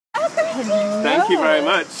Hello. Thank you very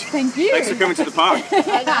much. Thank you. Thanks for coming to the park.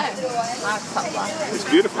 I know. It's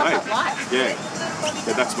beautiful, eh? Life. Yeah.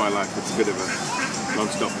 Yeah, that's my life. It's a bit of a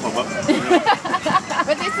non-stop pop-up.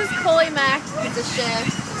 But this is Pauly Mac, he's a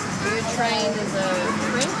chef. You were trained as a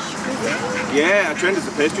French cuisine? Yeah, I trained as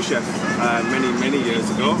a pastry chef many years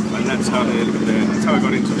ago, and that's how that's how I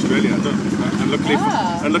got into Australia.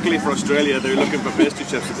 And luckily for Australia, they were looking for pastry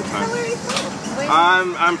chefs at the time. Where are you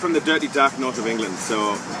from? I'm from the dirty, dark north of England,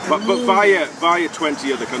 so but via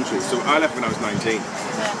 20 other countries. So I left when I was 19,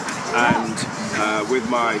 and with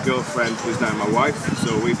my girlfriend, who's now my wife.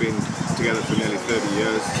 So we've been together for nearly 30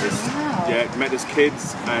 years. Yeah, met as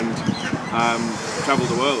kids and travelled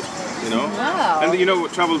the world. You know, and you know,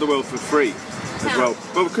 travelled the world for free as well.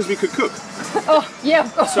 Well, because we could cook. Oh, yeah,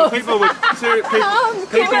 of course. So people would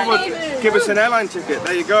give us an airline ticket.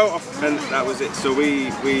 There you go, and that was it. So we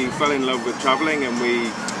fell in love with travelling, and we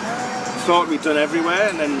thought we'd done everywhere.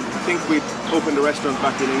 And then I think we'd opened a restaurant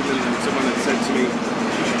back in England, and someone had said to me, "You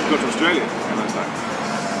should go to Australia." And I was like,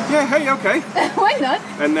 "Yeah, hey, okay." Why not?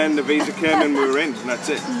 And then the visa came, and we were in, and that's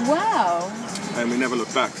it. Wow. And we never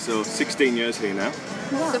looked back. So 16 years here now.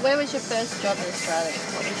 So where was your first job in Australia?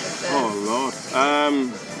 What was your first? Oh Lord.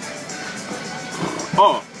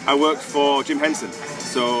 I worked for Jim Henson,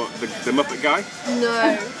 so the Muppet guy.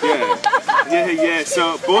 No. Yeah.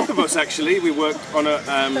 So both of us actually, we worked on a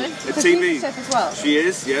TV. Chef as well. She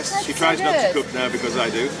is, yes. That's she tries so not to good. cook now because I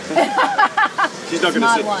do. She's not going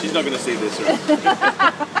to see this. Right?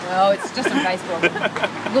 No, it's just on Facebook.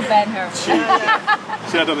 We'll ban her.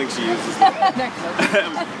 I don't think she uses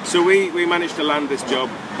it. So we managed to land this job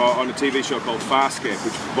on a TV show called Farscape,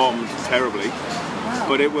 which bombed terribly. Wow.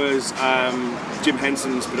 But it was Jim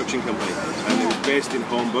Henson's production company, and it was based in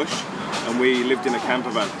Homebush, and we lived in a camper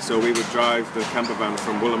van. So we would drive the camper van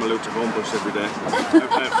from Woolloomooloo to Homebush every day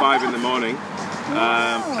at 5 in the morning.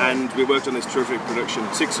 And we worked on this terrific production,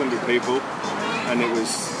 600 people, and it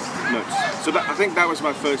was nuts. So I think that was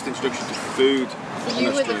my first introduction to food. So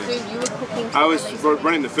you were the food, you were cooking. I was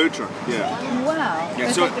running the food truck, yeah. Wow. Yeah,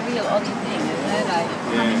 That's so like the real Aussie thing, isn't it? Like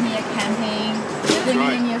coming here, camping,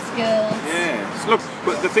 bringing in your skills. Yeah. So look,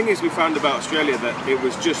 but the thing is, we found about Australia that it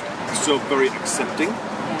was just so very accepting.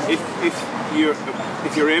 Yeah.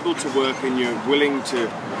 If you're able to work and you're willing to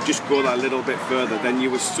just go that little bit further, then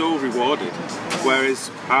you were so rewarded.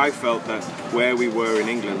 Whereas I felt that where we were in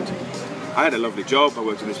England, I had a lovely job. I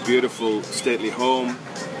worked in this beautiful stately home,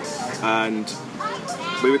 and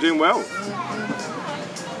we were doing well.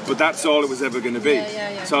 But that's all it was ever going to be.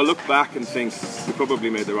 Yeah. So I look back and think we probably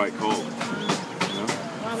made the right call.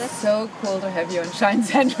 Wow, that's so cool to have you on Shine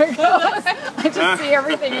Central. I just see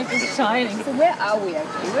everything is just shining. So where are we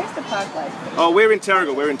actually? Where's the park like? Oh, we're in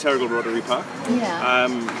Terrigal. We're in Terrigal Rotary Park. Yeah.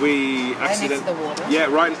 We Right next to the water. Yeah,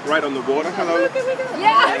 right on the water. Hello.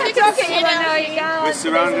 Yeah, you're talking. You know, We're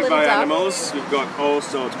surrounded by animals. We've got all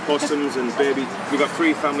sorts of possums and baby. We've got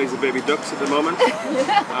 3 families of baby ducks at the moment.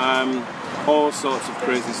 All sorts of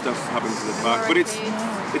crazy stuff happens in the park. But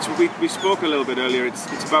we spoke a little bit earlier.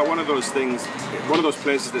 It's about one of those things, one of those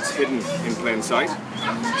places that's hidden in plain sight.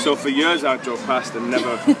 So for years I drove past and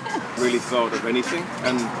never really thought of anything.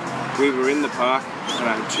 And we were in the park, and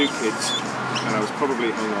I had 2 kids, and I was probably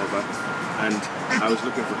hungover. And I was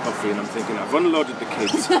looking for coffee, and I'm thinking, I've unloaded the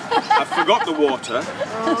kids, I forgot the water,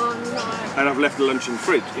 and I've left the lunch in the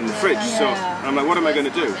fridge. So I'm like, what am I going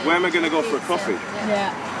to do? Where am I going to go for a coffee?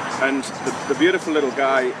 Yeah. And the beautiful little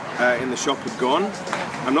guy in the shop had gone.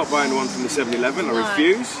 I'm not buying one from the 7-Eleven, I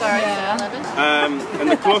refuse. Sorry, 7-Eleven. And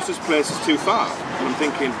the closest place is too far. And I'm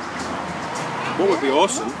thinking, what would be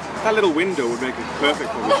awesome? That little window would make it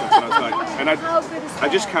perfect coffee shop. And I was like, and I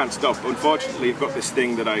just can't stop. Unfortunately, I've got this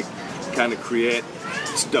thing that I kind of create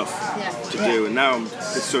stuff to do, and now I'm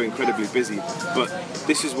just so incredibly busy. But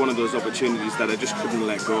this is one of those opportunities that I just couldn't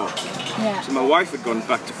let go. Yeah. So my wife had gone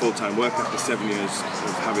back to full-time work after 7 years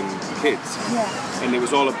of having kids, and it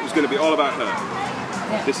was going to be all about her.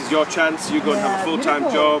 Yeah. This is your chance. You go and have a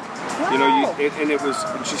full-time job. Wow. You know,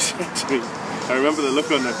 and she said to me, I remember the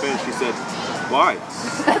look on her face. She said, "Why?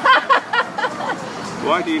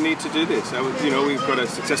 Why do you need to do this? We've got a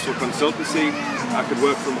successful consultancy. I could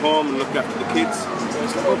work from home and look after the kids." I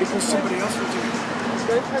was like, "Well, because somebody else will do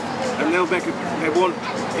it, and they'll make it. It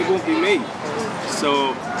won't be me."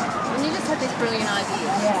 So. And you just had this brilliant idea.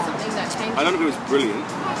 Something that came. I don't know if it was brilliant.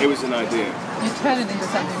 It was an idea. You turn it into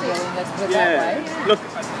something brilliant. Let's put it that way. Look,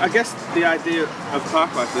 I guess the idea of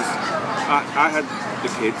park life is I had the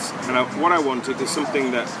kids, and what I wanted is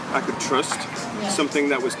something that I could trust, something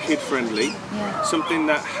that was kid-friendly, something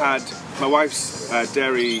that had, my wife's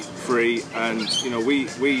dairy-free, and you know, we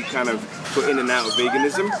kind of put in and out of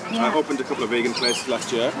veganism. I opened a couple of vegan places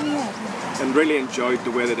last year, and really enjoyed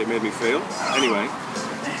the way that it made me feel. Anyway,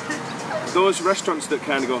 those restaurants that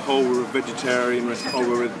kind of go, oh, we're a vegetarian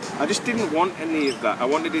restaurant, I just didn't want any of that. I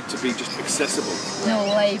wanted it to be just accessible. No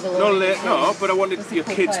label. No, but I wanted your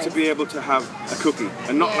kids to be able to have a cookie,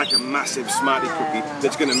 and not like a massive Smartie cookie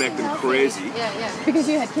that's going to make them crazy. Because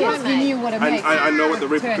you had kids, you knew what it makes. And I know what the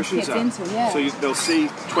repercussions are. So they'll see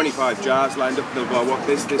 25 jars lined up, they'll go, I want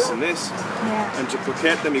this, this, and this. And to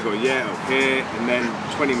placate them, you go, yeah, okay, and then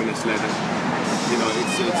 20 minutes later, you know,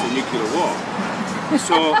 it's a nuclear war.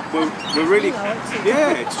 So we're really,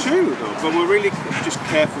 it's true though, but we're really just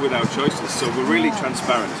careful with our choices, so we're really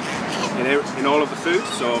transparent in all of the food.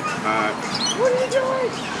 So what are you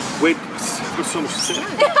doing? We've got so much to say.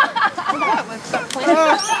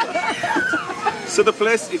 So the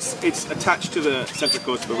place, it's attached to the Central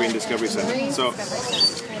Coast Marine Discovery Centre. So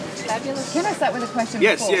Fabulous. Can I start with a question?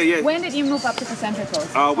 Yes, yeah. When did you move up to the Central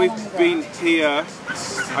Coast? We've been here,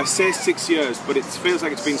 I say 6 years, but it feels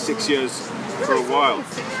like it's been 6 years for a while.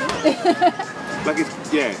 Like it's,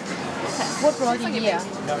 What brought you here?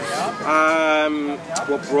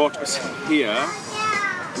 What brought us here?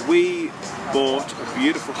 We bought a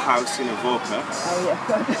beautiful house in Avoca.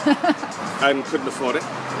 And couldn't afford it.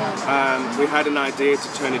 We had an idea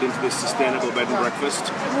to turn it into this sustainable bed and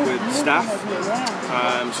breakfast with staff.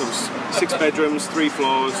 So it was 6 bedrooms, 3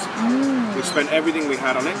 floors. We spent everything we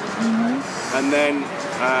had on it. And then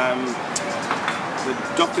the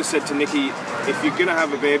doctor said to Nikki, if you're going to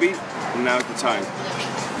have a baby, now's the time.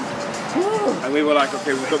 And we were like,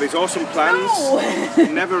 okay, we've got these awesome plans. We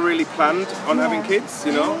never really planned on having kids,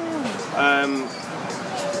 you know.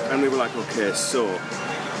 And we were like, okay, so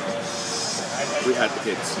we had the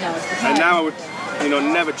kids. And now I would,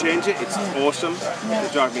 never change it. It's awesome. They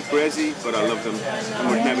drive me crazy, but I love them and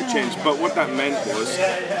would never change. But what that meant was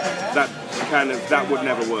that would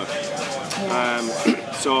never work.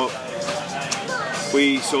 So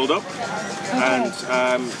we sold up, and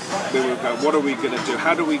we were going, what are we going to do?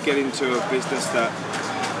 How do we get into a business that,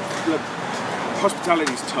 look,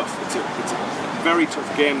 hospitality is tough. It's a very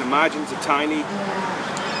tough game. The margins are tiny.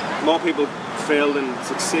 More people fail than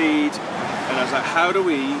succeed. And I was like, how do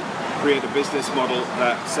we create a business model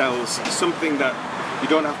that sells something that you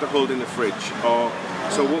don't have to hold in the fridge?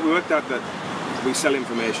 So what we worked out that we sell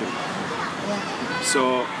information.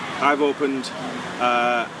 So I've opened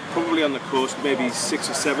probably on the coast maybe 6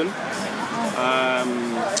 or 7.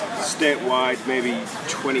 Statewide maybe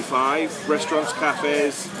 25 restaurants,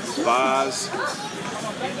 cafes, bars,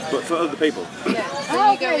 but for other people.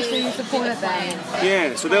 So you supported them.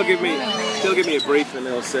 Yeah, so they'll give me a brief and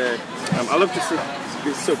they'll say, I love to see.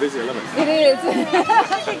 It's so busy, I love it. It is.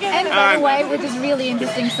 And by the way, which is really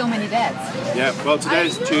interesting, so many dads. Yeah, well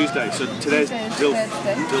today's Tuesday, so today's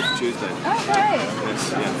Dilf Tuesday. Okay.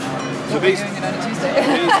 Yes, So these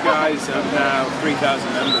guys have now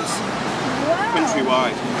 3,000 members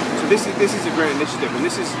countrywide. So this is a great initiative, and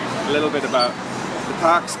this is a little bit about the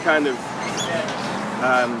parks kind of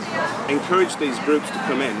encourage these groups to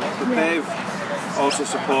come in, but they've also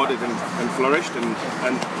supported and flourished, and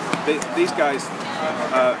these guys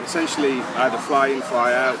essentially either fly in,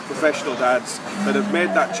 fly out, professional dads that have made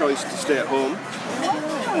that choice to stay at home.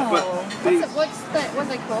 But what's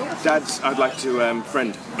they called? Dads I'd like to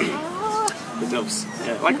friend. The MILFs.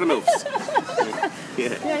 Yeah, like the MILFs.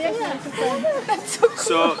 Yeah. That's so cool.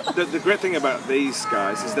 So the great thing about these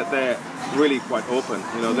guys is that they're really quite open.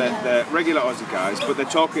 They're regular Aussie guys, but they're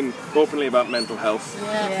talking openly about mental health,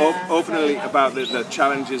 openly about the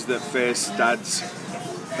challenges that face dads.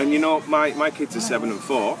 And my kids are 7 and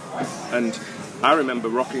 4, and I remember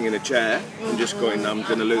rocking in a chair and just going, I was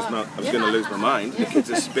going to lose my mind. The kids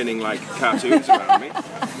are spinning like cartoons around me.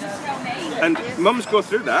 And mums go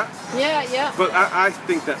through that. Yeah. But I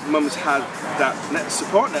think that mums have that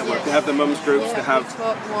support network. They have the mums groups. They have.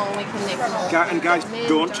 Talk more, we connect more. And guys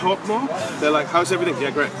don't talk more. They're like, "How's everything?" Yeah,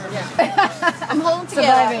 great. I'm holding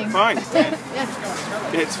together. Surviving. Fine.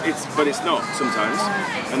 But it's not sometimes.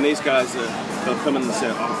 And these guys, they'll come and say,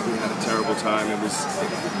 "Oh, we had a terrible time. It was,"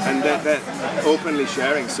 and they're openly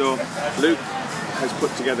sharing. So Luke has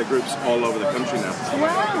put together groups all over the country now.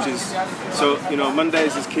 Wow. Which is, so,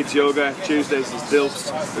 Mondays is kids yoga, Tuesdays is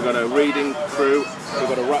DILFs, we've got a reading crew, we've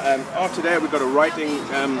got today we've got a writing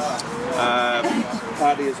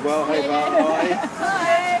party as well. Hey, Val,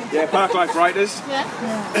 hi. Yeah, Park Life Writers.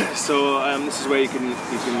 Yeah. So this is where you can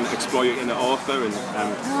explore your inner author and.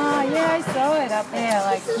 Oh yeah, I saw it up there.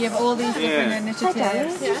 Like you have all these different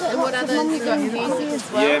initiatives. Yeah. And what other? You got music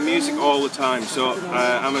as well. Yeah, music all the time. So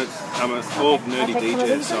I'm an old nerdy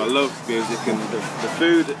DJ, so I love music, and the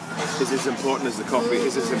food is as important as the coffee,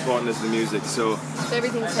 is as important as the music. So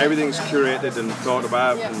everything's curated and thought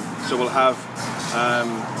about, and so we'll have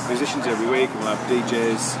musicians every week, and we'll have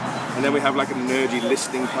DJs, and then we have like a nerdy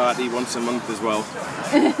listening party once a month as well,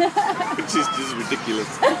 which is just ridiculous.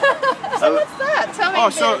 So what's that? Tell me a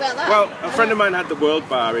bit about that. Well, a friend of mine had the World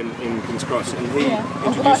Bar in King's Cross, and he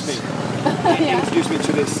introduced me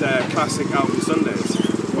to this classic album Sundays,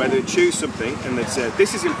 where they'd choose something and they'd say,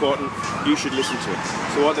 this is important, you should listen to it.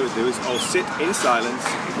 So what they would do is all sit in silence,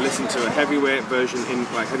 listen to a heavyweight version in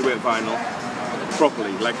like heavyweight vinyl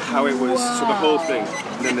properly, like how it was, so the whole thing.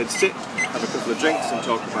 And then they'd sit, have a couple of drinks and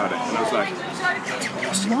talk about it. And I was like,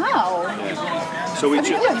 wow. Yeah. So we It's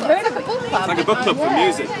like a book club. like a book club for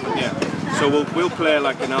music. Yeah. So we'll play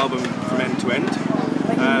like an album from end to end.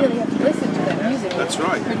 Like you really have to listen to that music. That's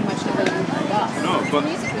right. Pretty much never used. No, but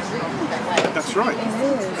Music was written that way. that's right.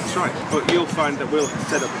 That's right. But you'll find that we'll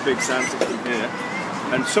set up a big sound system here,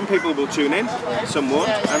 and some people will tune in, some won't,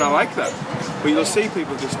 and I like that. But you'll see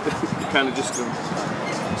people just kind of just.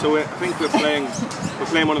 So I think we're playing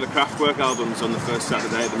one of the Kraftwerk albums on the first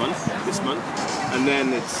Saturday of the month, this month, and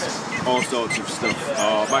then it's all sorts of stuff.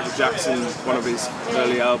 Michael Jackson, one of his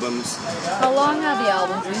early albums. How long are the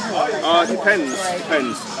albums usually? Oh, it depends.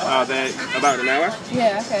 They're about an hour.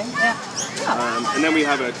 Yeah. Okay. Yeah. And then we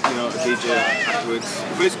have a DJ afterwards.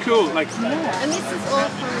 But it's cool, like. And this is all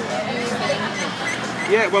from you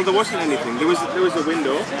being. Yeah, well, there wasn't anything. There was a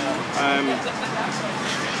window.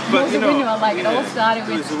 But There was a window, like it all started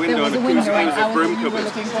with there was a window and and a broom you were cupboard.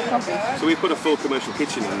 looking for coffee. So we put a full commercial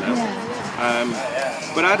kitchen in now.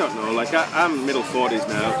 But I don't know, like I'm middle 40s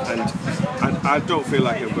now, and I don't feel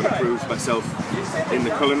like I've got to prove myself in the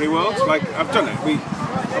culinary world. Like I've done it.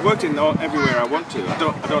 I've worked in everywhere I want to. I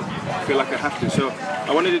don't feel like I have to. So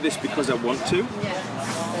I want to do this because I want to,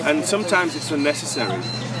 and sometimes it's unnecessary.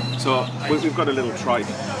 So we've got a little trike,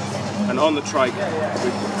 and on the trike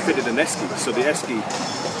we've fitted an esky. So the esky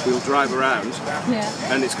will drive around,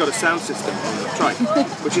 and it's got a sound system on the trike,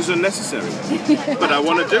 which is unnecessary, but I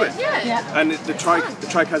want to do it. And the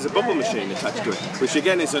trike has a bubble machine attached to it, which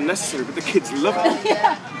again is unnecessary, but the kids love it.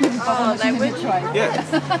 Oh, they would try.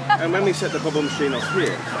 Yeah, and when we set the bubble machine off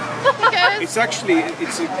here, it's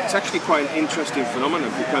actually quite an interesting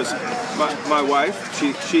phenomenon, because my wife, she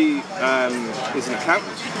is an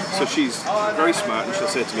accountant, so she's very smart, and she'll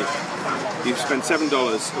say to me, "You've spent $7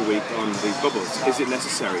 a week on these bubbles. Is it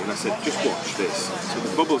necessary?" And I said, "Just watch this." So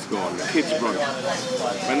the bubbles go on, the kids run.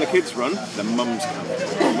 When the kids run, the mums come.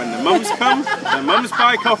 And when the mums come, the mums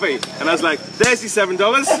buy coffee. And I was like, "There's your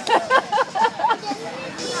 $7."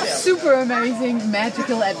 Super amazing,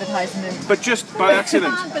 magical advertisement. But just by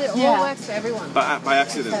accident. But it all works for everyone. By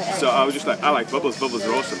accident. So I was just like, I like bubbles. Bubbles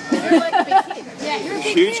are awesome. You're like a big kid. Yeah, you're a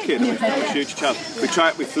big Huge kid. A huge child.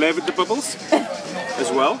 We flavoured the bubbles as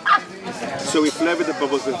well. So we flavoured the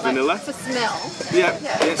bubbles with vanilla. For smell. Yeah.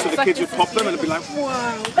 So the kids would pop them and it'd be like,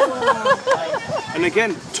 wow. And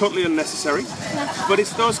again, totally unnecessary. But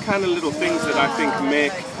it's those kind of little things that I think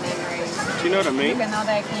make. Do you know what I mean? Look, now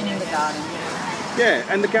they're cleaning the garden. Yeah,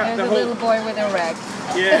 and There's a whole. little boy with a rag.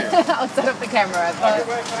 Yeah. Outside of the camera. But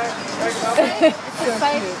It's a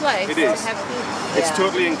safe place. It is. To have kids. It's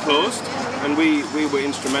totally enclosed, and we were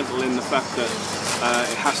instrumental in the fact that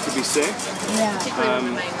it has to be safe.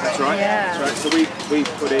 Particularly with the main That's right. Yeah. That's right. So we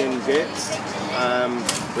put in gates.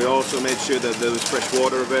 We also made sure that there was fresh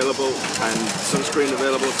water available and sunscreen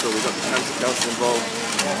available. So we got the council involved.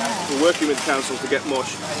 We're working with council to get more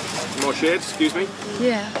shade. Excuse me.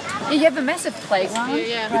 Yeah. You have a massive playground.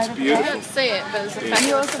 Yeah. It's beautiful. You don't see it, but it's a And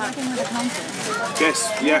you're also fabulous working with the council. Yes,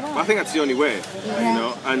 yeah. I think that's the only way. You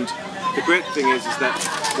know, and the great thing is that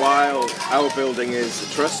while our building is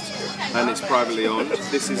a trust and it's privately owned,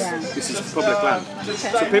 this is public land.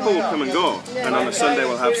 So people will come and go, and on a Sunday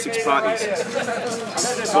we'll have 6 parties.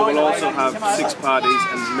 But we'll also have 6 parties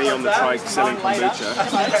and me on the trike selling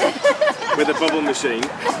kombucha with a bubble machine.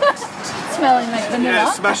 Smelling like vanilla.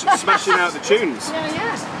 Yeah, smashing out the tunes.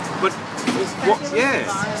 But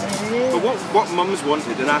what mums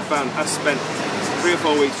wanted, and I spent 3 or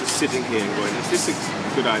 4 weeks just sitting here and going, is this a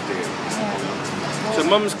good idea? So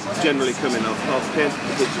mums generally come in, I'll paint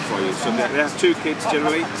the picture for you. So they have 2 kids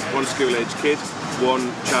generally, 1 school-age kid,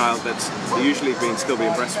 1 child that's usually still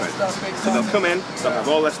being breastfed. So they'll come in, they'll have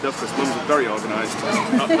all their stuff, because mums are very organised,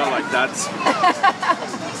 not like dads.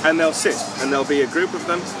 And they'll sit, and there'll be a group of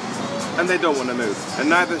them, and they don't want to move, and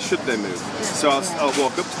neither should they move. So I'll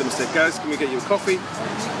walk up to them and say, guys, can we get you a coffee?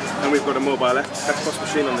 And we've got a mobile F-post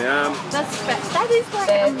machine on the arm. That is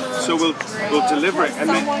like so we'll deliver it, and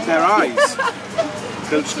their eyes,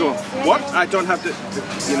 they'll just go, what? I don't have to,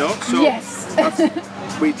 you know? So Yes.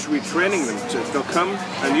 we're training them to, they'll come,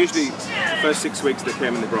 and usually the first 6 weeks they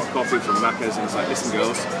came and they brought coffee from Macca's, and it's like, listen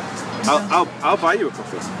girls, I'll buy you a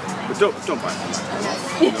coffee, but don't buy it from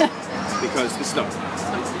Macca's, you know? Because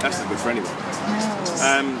that's not good for anyone.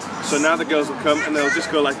 So now the girls will come and they'll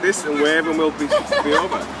just go like this and wave, and we'll be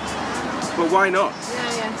over. But why not?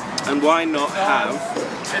 And why not have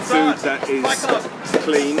food that is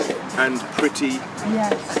clean and pretty?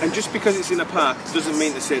 Yes. And just because it's in a park doesn't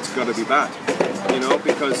mean to say it's got to be bad, you know,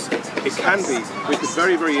 because it can be. We could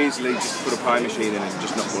very, very easily just put a pie machine in it and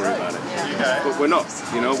just not worry about it. But we're not,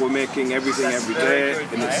 you know, we're making everything every day,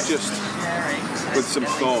 and it's just with some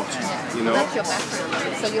thought, you know. That's your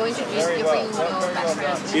background. So you're bringing your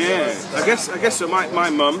background. Yeah, I guess so. My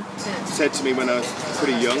mum said to me when I was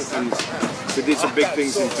pretty young, and we did some big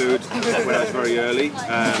things in food when I was very early,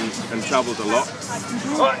 and travelled a lot.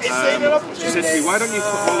 She said to me, why don't you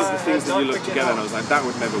put all of the things that you love together? And I was like, that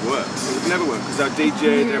would never work. It would never work, because I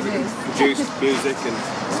DJ'd, everything, produced music, and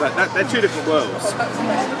it's like they're two different worlds.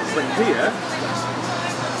 But here,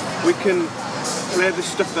 we can play the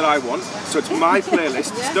stuff that I want, so it's my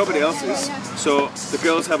playlist, it's nobody else's. So the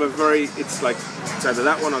girls have it's either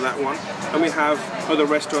that one or that one, and we have other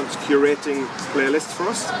restaurants curating playlists for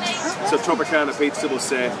us. So Tropicana Pizza will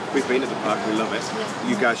say, we've been at the park, we love it,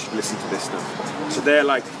 you guys should listen to this stuff. So they're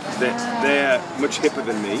much hipper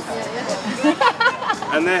than me,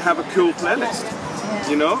 and they have a cool playlist,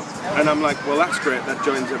 you know? And I'm like, well, that's great, that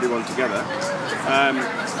joins everyone together.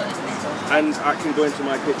 And I can go into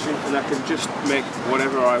my kitchen and I can just make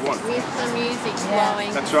whatever I want. With the music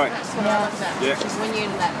flowing. That's right. That's what I love about. Yeah. Because when you're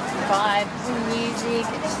in that vibe, the music,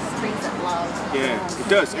 it just brings that love. Yeah, it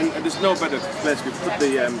does. And there's no better place. We put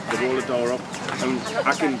the roller door up,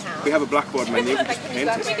 and we have a blackboard menu, we just paint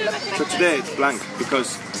it. So today it's blank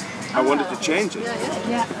because I wanted to change it.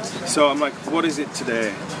 Yeah. So I'm like, what is it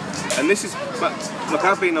today? And this is, but look,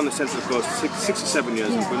 I've been on the Central Coast 6 or 7 years,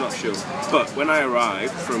 we're not sure. But when I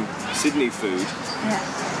arrived from Sydney Food,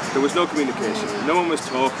 there was no communication. No one was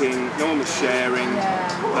talking, no one was sharing.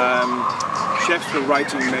 Chefs were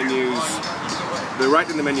writing menus. They were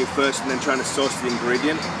writing the menu first and then trying to source the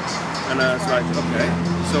ingredient. And I was like, okay,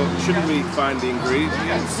 so shouldn't we find the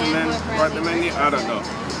ingredients and then write the menu? I don't know.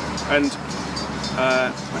 And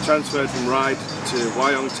I transferred from Ride to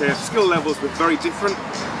Wyong Tape. Skill levels were very different.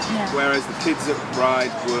 Whereas the kids at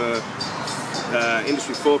Ride were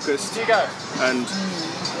industry focused, and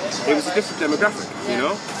it was a different demographic, you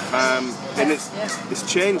know. And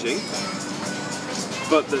it's changing,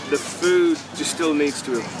 but the food just still needs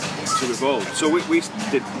to evolve. So we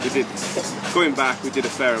did going back. We did a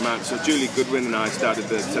fair amount. So Julie Goodwin and I started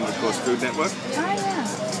the Central Coast Food Network.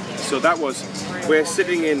 So that was, we're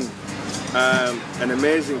sitting in an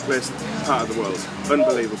amazing place, part of the world,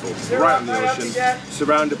 unbelievable, right on the ocean,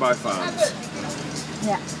 surrounded by farms.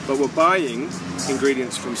 But we're buying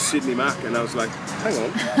ingredients from Sydney Mac, and I was like, hang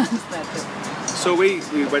on. So we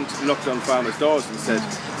went and knocked on farmers' doors and said,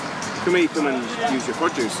 can we come and use your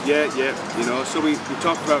produce? Yeah, you know. So we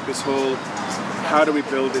talked about this whole, how do we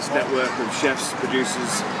build this network of chefs,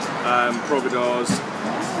 producers, providors.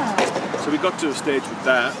 So we got to a stage with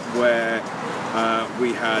that where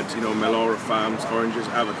we had, you know, Melora Farms, oranges,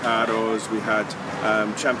 avocados, we had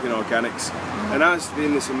Champion Organics, and I was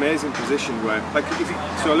in this amazing position where, like,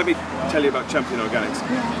 so let me tell you about Champion Organics.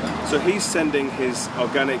 So he's sending his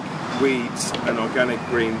organic weeds and organic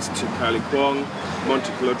greens to Kylie Kwong,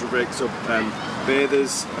 Monty Kolodrovic, so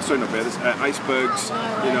icebergs,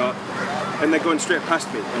 you know, and they're going straight past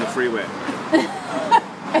me on the freeway.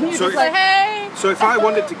 And you just like, hey! So if I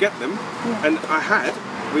wanted to get them, and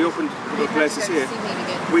we opened a couple of places here,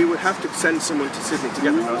 we would have to send someone to Sydney to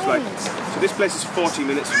get them. I was like, so this place is 40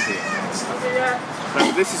 minutes from here.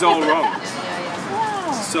 Now, this is all wrong.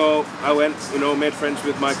 So I went, you know, made friends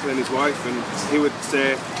with Michael and his wife, and he would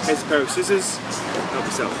say, here's a pair of scissors, help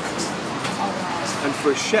yourself. And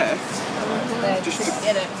for a chef, just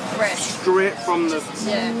get it fresh. Straight from the...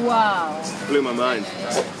 Wow. Blew my mind.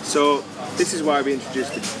 So this is why we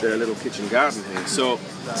introduced the little kitchen garden here. So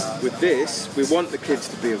with this, we want the kids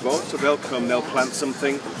to be involved. So they'll come, they'll plant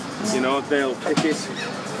something, you know, they'll pick it,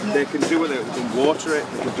 they can do they can water it,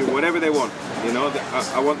 they can do whatever they want. You know,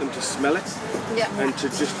 I want them to smell it and to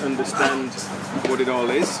just understand what it all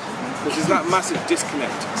is. Because there's that massive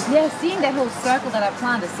disconnect. Yeah, seeing that whole circle that I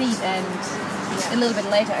plant a seed and a little bit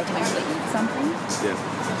later I can actually eat something. Yeah.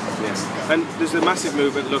 Yeah. And there's a massive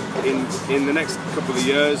movement. Look, in the next couple of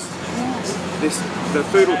years, the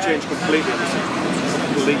food will change completely.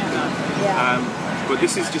 Completely. Yeah. But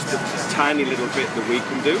this is just a tiny little bit that we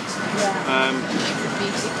can do. Yeah.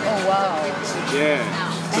 Oh wow. Yeah.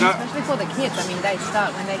 And especially for the kids, I mean, they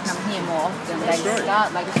start when they come here more often. They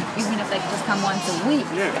start like even if they just come once a week.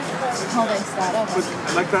 Yeah. How they start off. But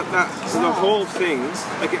like that the whole thing.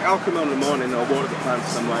 Like I'll come on in the morning, I'll water the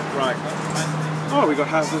plants, and I'm like, right. Oh, we got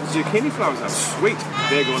half the zucchini flowers now. Sweet.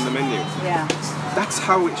 They go on the menu. Yeah. That's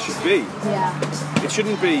how it should be. Yeah. It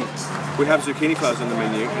shouldn't be. We have zucchini flowers on the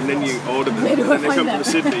menu, and then you order them, and they come to the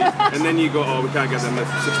city, and then you go, oh, we can't get them at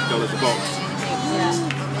 $60 a box. Yeah.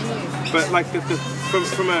 But like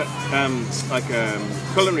from a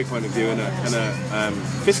culinary point of view and a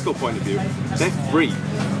fiscal point of view, they're free.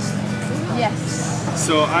 Yes.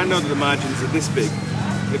 So I know that the margins are this big.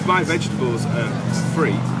 If my vegetables are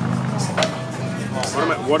free,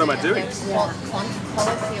 what am I doing? Yeah.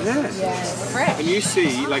 Fresh. And you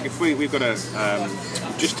see, like if we've got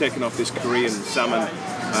just taken off this Korean salmon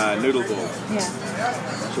noodle bowl. Yeah.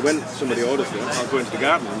 So when somebody orders them, I'll go into the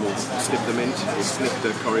garden and we'll snip the mint, we'll snip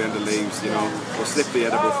the coriander leaves, we'll snip the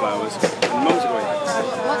edible flowers. And Mum's going,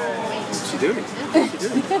 what's she doing? What's she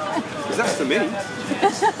doing? Is that for me?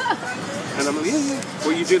 And I'm like, yeah.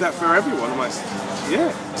 Well, you do that for everyone. I'm like,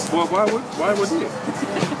 yeah. Well, why wouldn't you?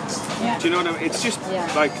 Yeah. Do you know what I mean? It's just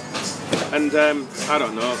like, and I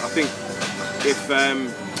don't know. I think if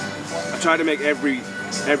I try to make every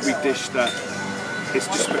dish that it's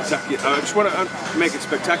just spectacular. I just want to make it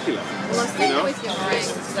spectacular. Well, I was thinking with your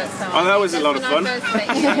meringues, that was a lot of fun. And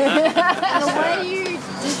the way you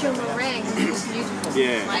did your meringues was beautiful.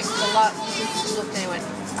 Yeah. Like a lot, you just looked there and went, I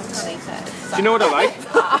can't eat that. Do you know what I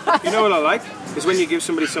like? You know what I like? Is when you give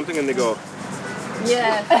somebody something and they go,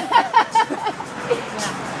 yeah.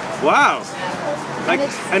 wow. Like,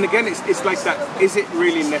 and again, it's like that. Is it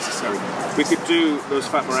really necessary? We could do those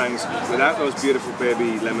fat meringues without those beautiful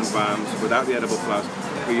baby lemon balms, without the edible flowers.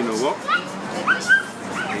 But you know what?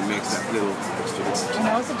 It makes that little extra. And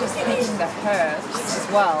also just picking the herbs as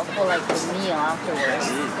well for like the meal afterwards.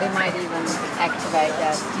 It might even activate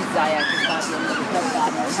that desire to start your little herb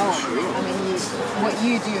garden at home. Sure. I mean, what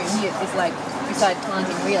you do here is like, besides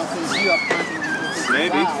planting real seeds, you are planting real seeds.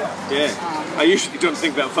 Maybe, yeah. I usually don't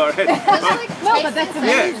think that far ahead. No, but that's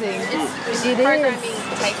amazing. It's it programming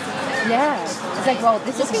is. tasting. Yeah. It's like, well,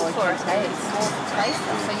 this is more for for taste. more taste.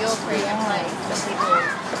 So you're creating a place that people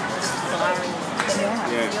desiring.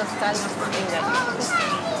 Yeah. You're starting off something that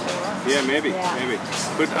you Yeah, maybe.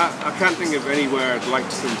 But I can't think of anywhere I'd like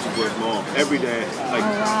to come to work more. Every day, like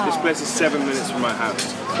this place is 7 minutes from my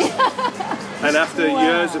house. And after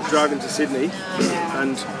years of driving to Sydney,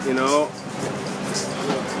 and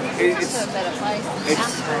it's a better place.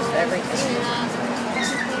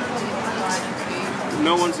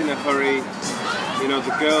 no one's in a hurry.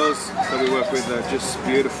 The girls that we work with are just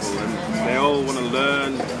beautiful, and they all want to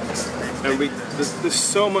learn. And there's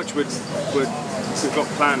so much we've got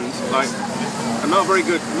planned. Like I'm not very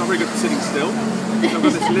good at sitting still. I've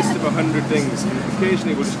got this list of 100 things, and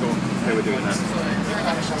occasionally we'll just go, okay, we're doing that.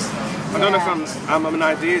 I don't know if I'm an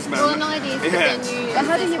ideas man. Well, an ideas, but then you. But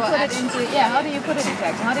how do you put it into? Yeah, how do you put it into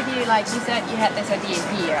action? How did you you said you had this idea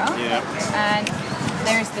here? Yeah. And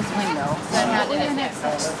there's this window. So how did it next?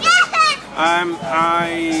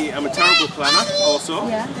 I am a terrible planner also.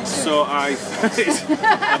 Yeah. So I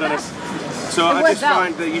don't know. So I just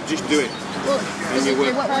find that you just do it. Well, and you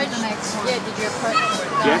work. What was the next one? Yeah, did you approach?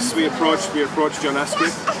 Yes, we approached John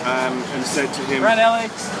Asquith and said to him, Run, Ellie.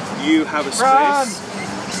 you have a space.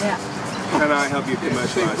 Yeah. Can I help you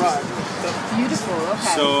commercialise it? Beautiful.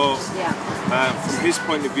 Okay. So, yeah. From his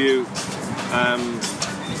point of view,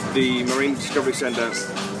 the Marine Discovery Centre,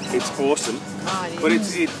 it's awesome, but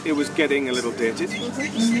it was getting a little dated.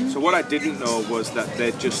 So what I didn't know was that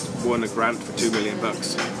they'd just won a grant for $2 million.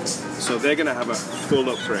 So they're going to have a full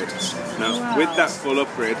upgrade. Now, with that full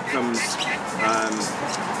upgrade comes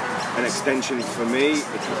an extension for me,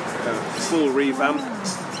 a full revamp,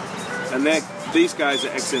 and these guys are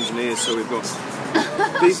ex-engineers, so we've got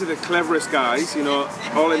these are the cleverest guys,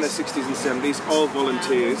 all in their 60s and 70s, all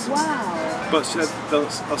volunteers. Wow. But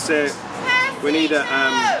I'll say we need a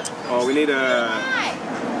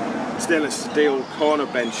stainless steel corner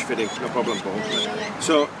bench fitting, no problem, Paul.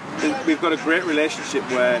 So we've got a great relationship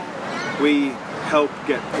where we help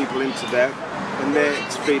get people into there, and they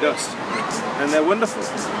feed us, and they're wonderful.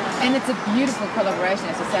 And it's a beautiful collaboration,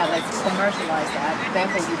 as you said. Let's commercialize that.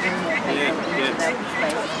 Therefore, you bring more people into that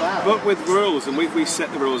space as well. But with rules, and we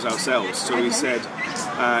set the rules ourselves. So we said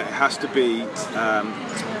it has to be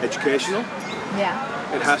educational,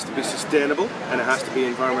 Yeah. It has to be sustainable, and it has to be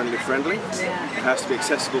environmentally friendly. Yeah. It has to be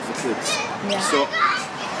accessible for kids. Yeah. So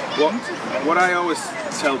what I always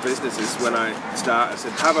tell businesses when I start, I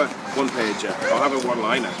said, have a one-pager or have a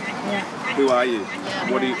one-liner. Yeah. Who are you?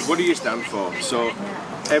 What do you stand for? So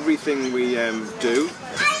everything we do,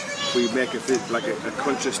 we make a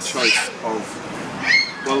conscious choice of,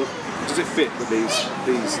 well, does it fit with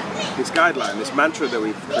this guideline, this mantra that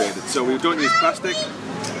we've created? So we don't use plastic.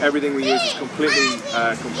 Everything we use is completely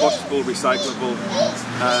compostable, recyclable.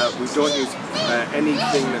 We don't use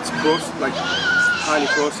anything that's highly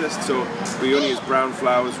processed. So we only use brown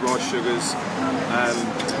flours, raw sugars,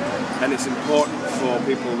 and it's important for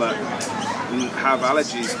people that have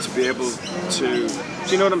allergies to be able to.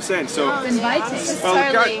 Do you know what I'm saying? So, Inviting. well,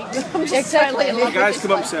 Exactly. the guys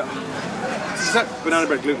come up and say, "Is that banana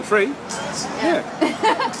bread gluten free?" Yeah.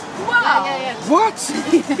 Wow. What?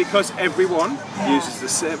 Because everyone uses the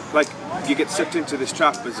same. Like, you get sucked into this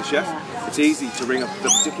trap as a chef. It's easy to ring up the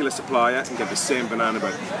particular supplier and get the same banana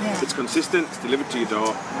bread. It's consistent. It's delivered to your door.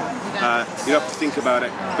 You don't have to think about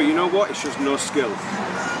it. But you know what? It shows no skill.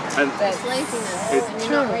 And It's laziness. And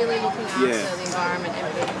you're not really looking after the environment,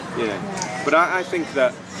 everything. yeah. But I think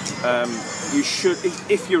that you should,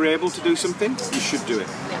 if you're able to do something, you should do it.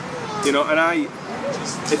 You know, and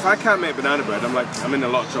if I can't make banana bread, I'm in a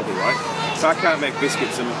lot of trouble, right? If I can't make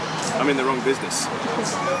biscuits, I'm in the wrong business.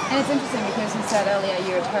 And it's interesting because you said earlier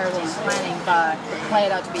you're terrible in planning, but play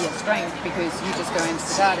it out to be your strength because you just go into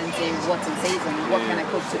the garden and say what's in season, what can I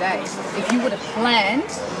cook today. If you would have planned,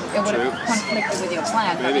 it would have conflicted with your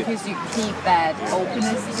plan, but because you keep that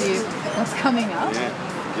openness to what's coming up.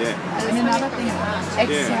 Yeah. And another thing,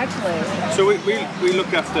 exactly. So we look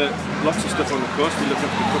after lots of stuff on the coast. We look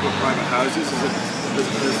after a couple of private houses as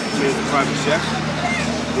a private chef.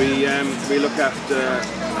 We look after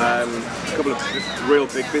a couple of real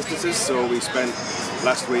big businesses. So we spent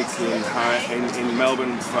last week in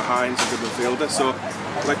Melbourne for Heinz and Goodman Fielder. So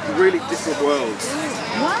like really different worlds.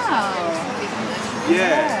 Wow.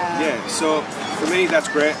 Yeah. So for me that's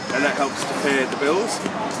great, and that helps to pay the bills.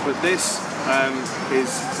 But this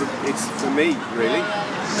it's for me really,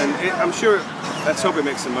 and I'm sure. Let's hope it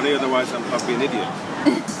makes some money. Otherwise, I'll be an idiot.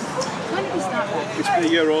 When did you start that? It's a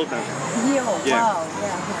year old now. A year old. Yeah. Wow.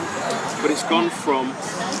 Yeah. But it's gone from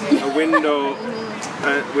a window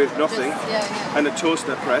with nothing and a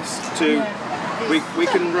toaster press to we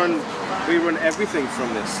run everything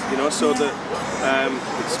from this. You know, so that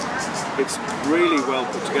it's really well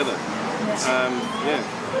put together.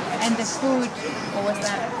 And the food, what was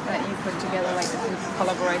that you put together, like the food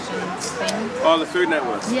collaboration thing? Oh, the Food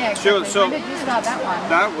Network. Yeah, exactly. Sure. So when did you start that one?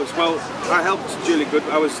 That was, I helped Julie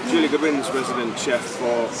Goodwin. I was Julie Goodwin's resident chef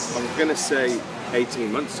for, I'm going to say,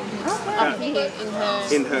 18 months. Up here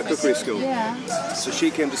in her cookery school. Yeah. So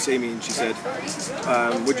she came to see me and she said,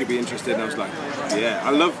 would you be interested? And I was like, yeah.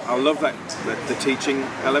 I love that the teaching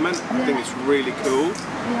element. I think it's really cool.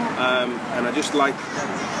 Yeah. And I just like,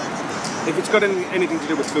 if it's got anything to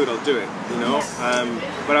do with food, I'll do it, you know.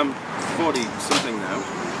 But I'm 40 something now,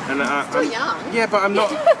 and Still young. Yeah, but I'm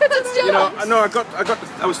not. That's still You know, young. no,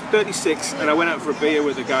 I was 36, and I went out for a beer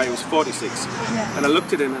with a guy who was 46, and I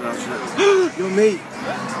looked at him and I was like, oh, you're me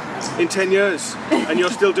in 10 years, and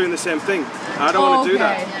you're still doing the same thing. I don't want to do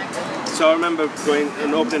that. So I remember going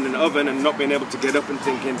and opening an oven and not being able to get up and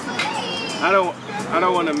thinking, I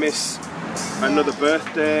don't want to miss another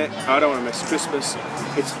birthday. I don't want to miss Christmas.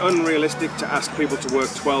 It's unrealistic to ask people to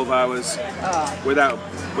work 12 hours without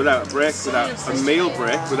a break, without a meal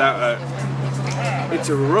break, it's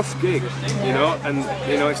a rough gig, you know, and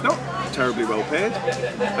you know it's not terribly well paid,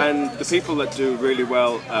 and the people that do really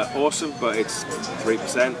well are awesome, but it's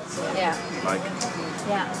 3%.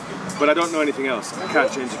 But I don't know anything else. I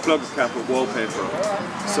can't change a plug, I can't put wallpaper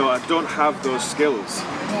on, so I don't have those skills.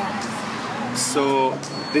 So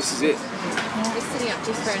this is it. You're setting up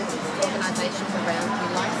different organisations around you,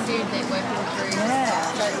 like food networking through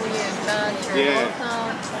Australia, author,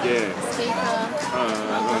 speaker,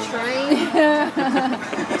 train.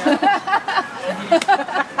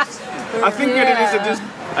 I think what it is,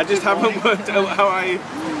 I just haven't worked out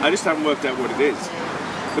I just haven't worked out what it is.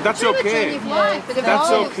 But that's okay. That's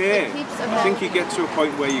okay. I think you get to a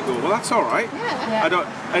point where you go, well, that's all right.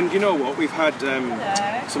 And you know what? We've had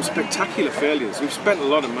some spectacular failures. We've spent a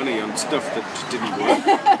lot of money on stuff that just didn't work.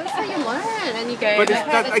 That's how you learn, and you go. But it's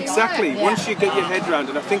that exactly. Once you get your head around,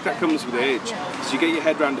 and I think that comes with age, so you get your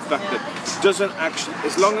head around the fact that it doesn't actually.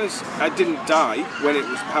 As long as I didn't die when it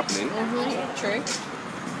was happening. True.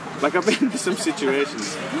 Like I've been in some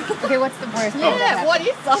situations. Okay, what's the worst? What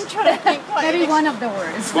is? I'm trying to think. Maybe one of the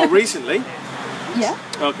worst. Well, recently. Yeah.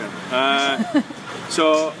 Okay.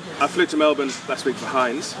 So I flew to Melbourne last week for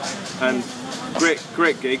Heinz, and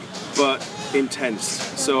great gig, but intense.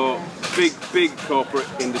 So big corporate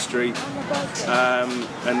industry,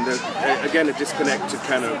 and again a disconnect to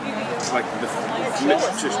kind of like to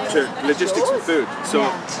logistics of food. So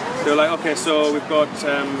they're like, okay, so we've got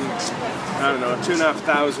I don't know,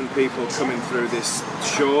 2,500 people coming through this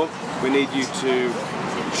show. We need you to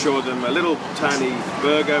show them a little tiny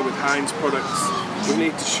burger with Heinz products. We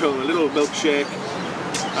need to show them a little milkshake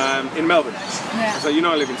in Melbourne. Yeah. So you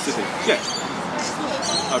know I live in Sydney. Yeah.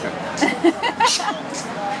 Okay.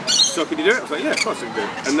 So can you do it? I was like, yeah, of course I can do it.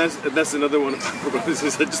 And that's another one of my problems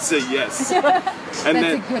is I just say yes. And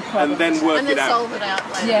then work it out. Solve it out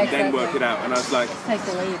later. Yeah, And then work it out. And I was like, take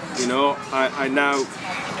the lead. you know, I now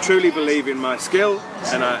truly believe in my skill,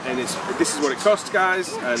 and this is what it costs, guys.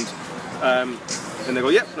 And they go,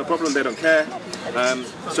 yep, no problem. They don't care.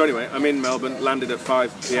 So anyway, I'm in Melbourne, landed at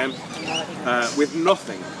 5 p.m. With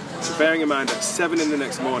nothing. So bearing in mind at 7 in the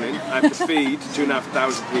next morning, I have to feed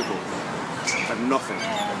 2,500 people. And nothing.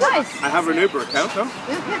 Nice. I have an Uber account though.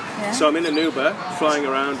 Yeah. So I'm in an Uber, flying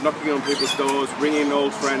around, knocking on people's doors, ringing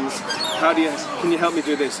old friends. Can you help me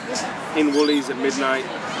do this? In Woolies at midnight,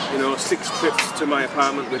 you know, 6 trips to my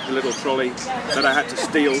apartment with the little trolley that I had to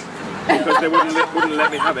steal because they wouldn't let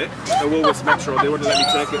me have it. The Woolworths Metro, they wouldn't let me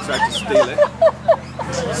take it, so I had to steal it.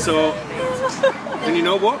 So, and you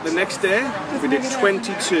know what? The next day we did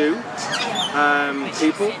 22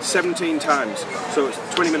 people 17 times. So it's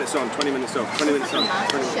 20 minutes on, 20 minutes off, 20 minutes on,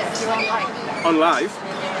 20 minutes You're on live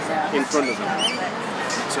in front of them.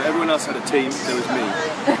 So everyone else had a team, there was me.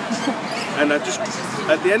 And I just,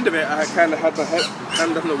 at the end of it, I kind of had my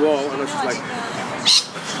hand on the wall and I was just like,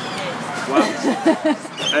 wow.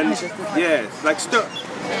 And yeah, like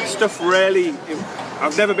stuff rarely,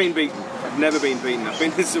 I've never been beaten. I've never been beaten. I've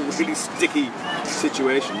been in some really sticky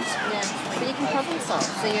situations. Yeah. But you can problem solve.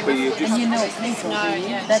 So But you just, And you know people. No, do you?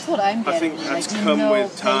 yeah. That's what I'm I getting. think that's like, you come know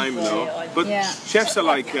with time people. though. But Yeah. chefs are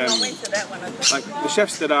like the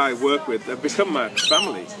chefs that I work with have become my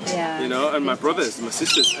family. Yeah. You know, and my brothers and my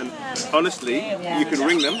sisters. And honestly, you can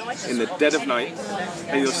ring them in the dead of night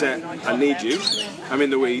and you'll say, I need you. I'm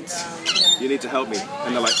in the weeds. You need to help me.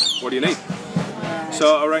 And they're like, what do you need?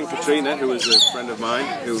 So I rang Katrina, who was a friend of mine,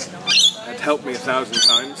 who had helped me 1,000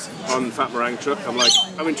 times on the Fat Meringue truck. I'm like,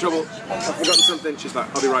 I'm in trouble, I've forgotten something. She's like,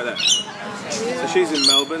 I'll be right there. So she's in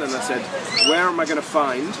Melbourne and I said, where am I going to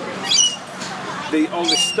find all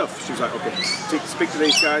this stuff? She was like, okay, speak to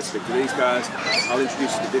these guys, I'll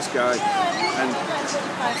introduce you to this guy. And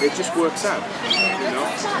it just works out, you know?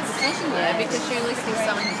 It's hard decision there because you're listing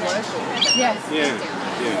someone who's local. Yes. Yeah.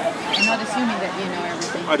 And not assuming that you know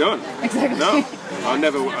everything. I don't. Exactly. No. I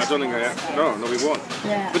don't think I no, we won't.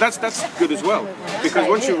 Yeah. But that's good as well. Because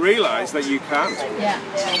once you realise that you can't, Yeah.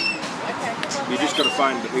 you just got to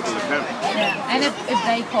find the people that can. Yeah. And if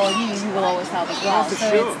they call you, you will always help as well. for so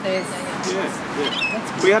sure. it's this.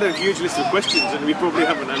 Yeah. We had a huge list of questions and we probably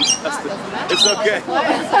haven't answered. It's okay.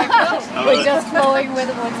 We're just flowing with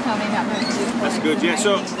what's coming up. That's good, yeah.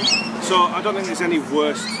 So I don't think there's any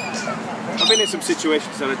worst. I've been in some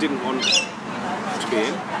situations that I didn't want to be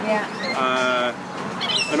in. Yeah.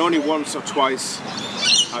 And only once or twice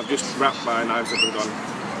I've just wrapped my knives up and gone,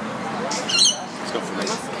 it's not for me.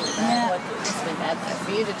 Yeah. It must have been bad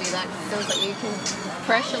for you to do that because it feels like you can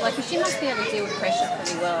pressure, like, because you must be able to deal with pressure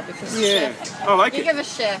pretty well because Yeah, chef, I like you it. give a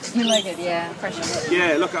chef You like it, yeah. pressure.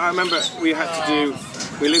 Yeah, look, I remember we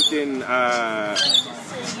lived in a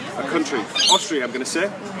country, Austria I'm going to say,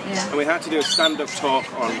 and we had to do a stand-up talk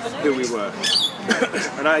on who we were.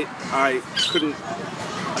 And I couldn't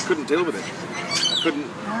deal with it. I couldn't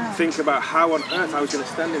think about how on earth I was going to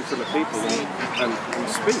stand in front of people and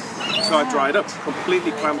speak. So I dried up,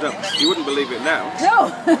 completely clammed up. You wouldn't believe it now.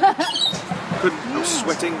 No. I was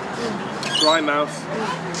sweating, dry mouth,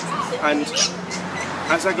 and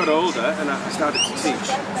as I got older and I started to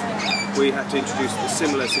teach, we had to introduce a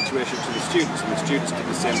similar situation to the students, and the students did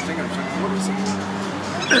the same thing. I was like, what is it?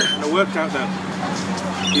 And I worked out that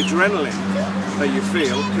the adrenaline that you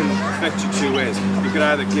feel can affect you 2 ways. You can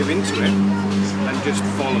either give into it and just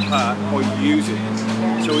fall apart, or use it.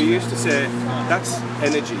 So we used to say, that's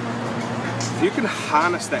energy. If you can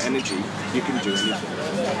harness that energy, you can do anything.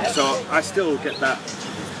 So I still get that.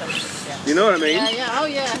 You know what I mean? Yeah, oh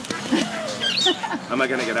yeah. Am I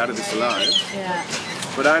going to get out of this alive? Yeah.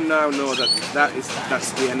 But I now know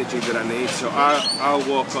that's the energy that I need. So I'll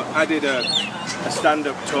walk on. I did a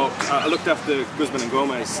stand-up talk. I looked after Guzman and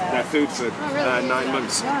Gomez, their food for 9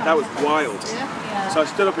 months. That was wild. So I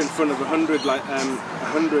stood up in front of 100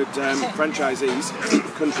 franchisees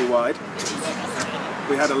countrywide.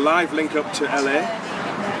 We had a live link up to LA,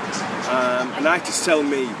 and I had to sell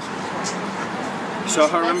me. So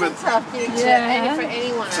I remember. That's a tough gig for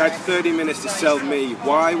anyone. So I had 30 minutes to sell me.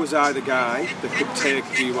 Why was I the guy that could take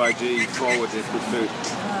GYG forward with food?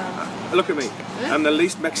 Look at me. I'm the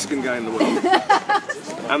least Mexican guy in the world.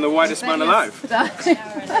 I'm the whitest man alive.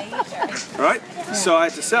 Right? So I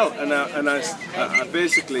had to sell, and I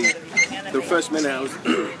basically, the first minute I was,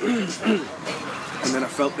 and then I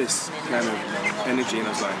felt this kind of energy, and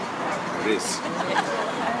I was like, this.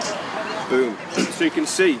 Boom. So you can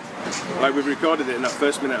see, like we've recorded it in that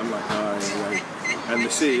first minute, I'm like, oh, right. And the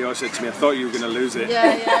CEO said to me, I thought you were going to lose it.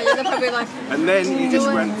 Yeah, you're probably like... And then you just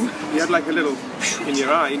went, you had like a little in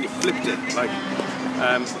your eye and you flipped it. Like,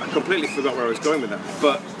 I completely forgot where I was going with that.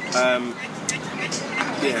 But,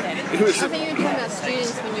 yeah. It was, I think you were talking about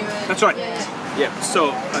students when you were... That's right. Yeah.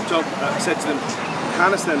 So I said to them,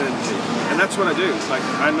 harness that energy. And that's what I do. Like,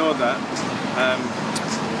 I know that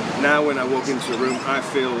now when I walk into a room, I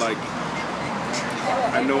feel like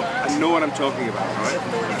I know what I'm talking about, right?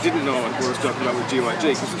 I didn't know what I was talking about with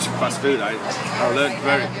GYG because it's fast food. I learned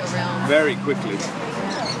very quickly.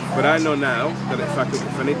 But I know now that if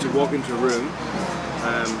I need to walk into a room,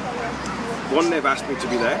 one, they've asked me to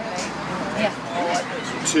be there. Yeah.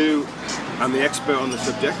 Two, I'm the expert on the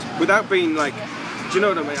subject. Without being like, do you know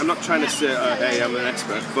what I mean? I'm not trying to say, hey, I'm an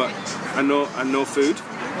expert, but I know food.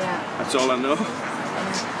 Yeah. That's all I know.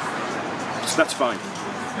 So that's fine.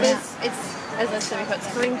 It's as I said before,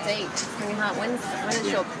 it's going deep in your heart. When it's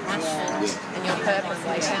your passion and your purpose,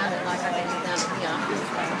 like found it, like I did down here,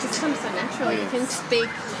 it just comes so natural. You can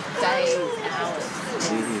speak days, hours.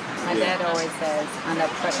 My dad always says, under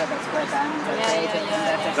pressure, that's where diamonds are created.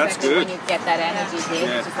 That's exactly good. When you get that energy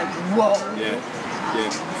here, it's just like, whoa. Yeah.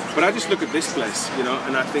 But I just look at this place, you know,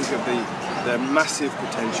 and I think of the massive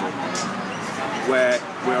potential where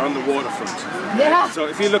we're on the waterfront. Yeah. So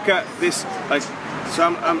if you look at this, like, so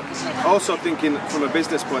I'm also thinking from a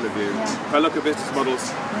business point of view. If I look at business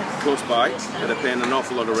models close by that are paying an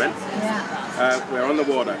awful lot of rent, we're on the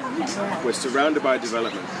water. We're surrounded by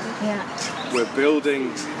development. We're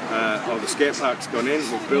building, the skate park's gone in.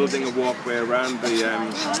 We're building a walkway around the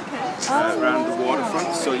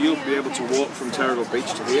waterfront, so you'll be able to walk from Terrigal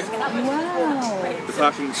Beach to here. Wow. The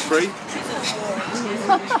parking's free.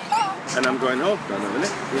 And I'm going, hold on a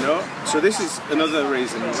minute, you know. So this is another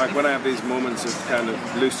reason, like when I have these moments of kind of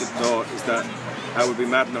lucid thought, is that I would be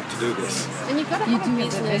mad not to do this. And you've got to have a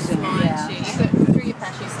business mind too. You've got, through your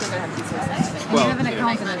passion, you've still got to have business aspect. Well, you have an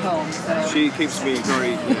accountant at home, so... She keeps me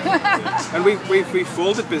very... And we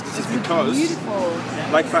folded businesses because,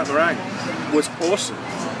 like Fat Meringue, was awesome.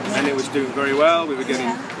 And it was doing very well, we were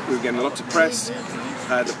getting lots of press.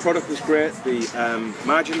 The product was great, the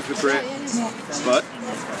margins were great, but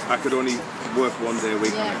I could only work one day a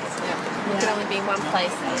week. You could only be in one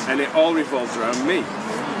place. And it all revolved around me.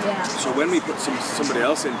 So when we put somebody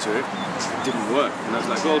else into it, it didn't work. And I was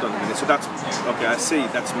like, hold on a minute, so that's, okay, I see,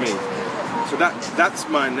 that's me. So that's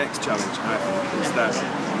my next challenge, I think, is that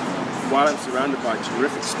while I'm surrounded by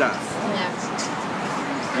terrific staff,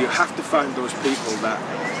 you have to find those people that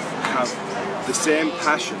have the same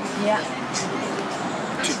passion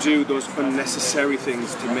to do those unnecessary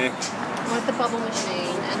things to make... Like the bubble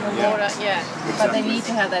machine and the water, Exactly. But they need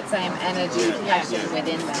to have that same energy, passion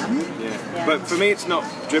within them. But for me, it's not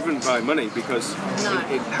driven by money because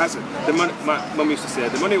it hasn't. The money, my mum used to say,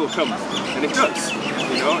 the money will come, and it does.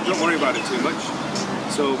 You know, don't worry about it too much.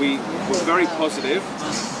 So we're very positive,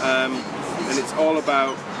 and it's all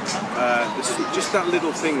about just that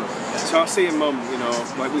little thing. So I see a mum, you know,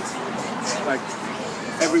 like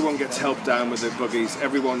everyone gets helped down with their buggies,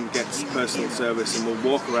 everyone gets personal service, and we'll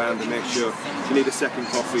walk around and make sure, do you need a second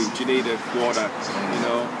coffee, do you need a water, you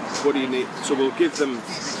know, what do you need? So we'll give them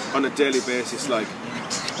on a daily basis like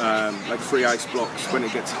free ice blocks when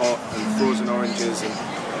it gets hot, and frozen oranges, and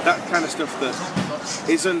that kind of stuff that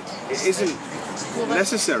isn't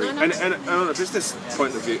necessary. And on a business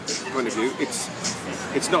point of view,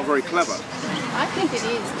 it's not very clever. I think it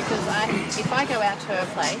is, because if I go out to a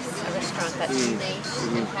place, a restaurant that's unique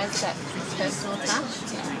and has that personal touch,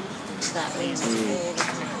 that means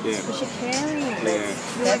because you're caring.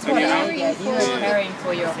 That's what I get. You are caring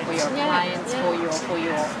for your clients, for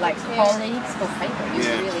your like colleagues, for people.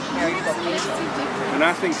 You're really caring for people. And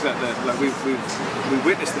I think that we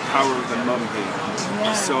witnessed the power of the mum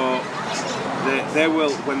here. So they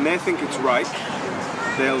will, when they think it's right,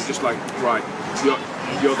 they'll just like, right,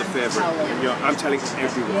 you're the favourite. I'm telling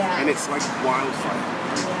everyone, and it's like wildfire.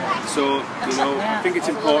 So, you know, I think it's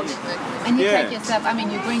important. And you take yourself, I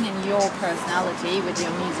mean, you bring in your personality with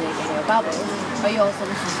your music and your bubble, but you also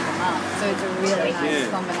listen to the mouth. So it's a really nice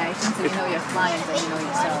combination. So you know your clients and you know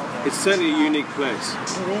yourself. It's certainly a unique place.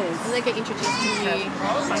 It is. And they get introduced to new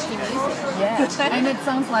funky music. Yeah. And it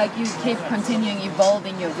sounds like you keep continuing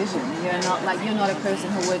evolving your vision. You're not a person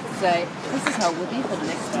who would say, this is how it will be for the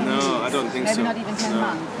next 10 years. No, I don't think so. Maybe not even 10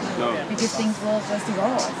 months. No. Because things will just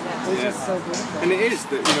evolve, which is so beautiful. And it is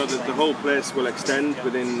that, you know, the whole place will extend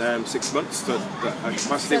within 6 months, so the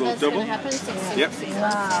capacity will double. Happen 6 months. Yep.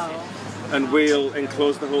 Wow. And we'll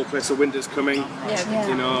enclose the whole place. So winter's coming. Yeah.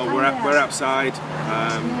 You know, we're outside.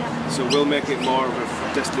 So we'll make it more of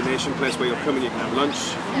a destination place where you'll come and you can have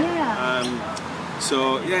lunch. Yeah.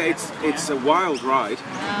 So yeah, it's a wild ride.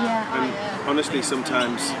 And honestly,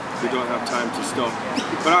 sometimes we don't have time to stop.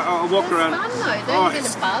 But I'll walk around. It's fun though, don't you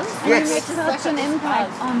get a buzz? Yes. It's such an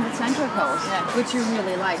impact on the Central Coast, which you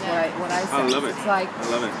really like. What I say. I love it. It's like I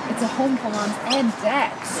love it. it's a home for moms and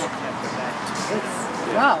dads. It's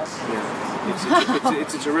wow. Yeah.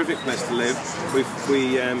 It's a terrific place to live. We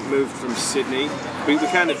moved from Sydney. We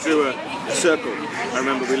kind of drew a circle. I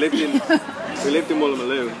remember we lived in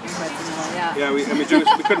Woolloomooloo. Yeah, we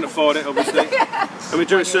couldn't afford it, obviously. And we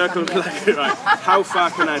drew a circle like, right, how far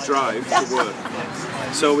can I drive to work?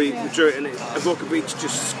 So we drew it, and Avoca Beach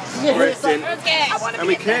just scraped in. And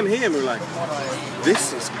we came here and we were like,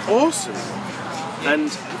 this is awesome.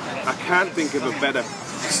 And I can't think of a better,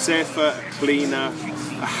 safer, cleaner,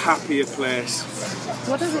 a happier place.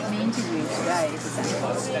 What does it mean to you today?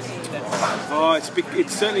 Oh,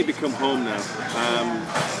 it's certainly become home now.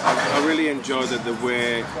 I really enjoy the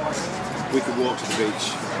way we could walk to the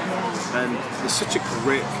beach, and there's such a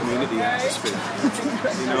great community atmosphere.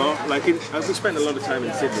 You know, like we spent a lot of time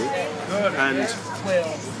in Sydney, and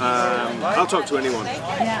I'll talk to anyone,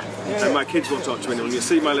 and my kids won't talk to anyone. You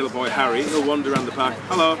see my little boy Harry, he'll wander around the park.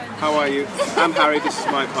 Hello, how are you? I'm Harry. This is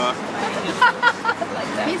my park.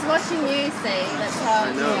 He's watching you, see. That's how.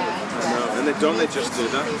 I know. And they just do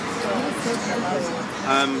that.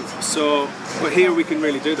 But here we can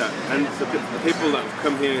really do that, and the people that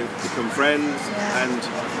come here become friends, and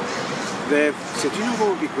they've said, you know what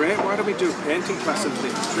would be great? Why don't we do a painting class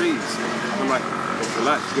underneath the trees? I'm like,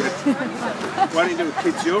 relax. Why don't you do a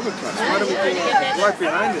kids yoga class? Why don't we do? Right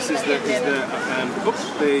behind us is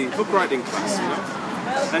the book writing class, you know.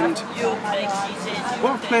 And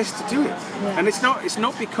what a place to do it! And it's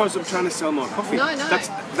not because I'm trying to sell more coffee. No.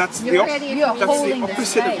 That's the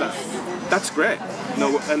opposite of that. That's great.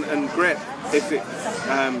 No, and great if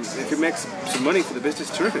it makes some money for the business,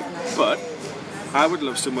 terrific. But I would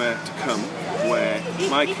love somewhere to come where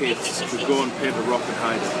my kids could go and paint a rock and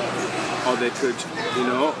hide it, or they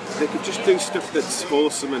could just do stuff that's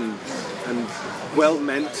wholesome and well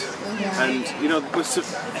meant. And you know,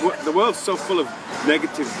 the world's so full of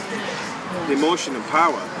negative emotion and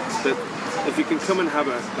power that if you can come and have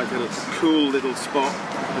a cool little spot,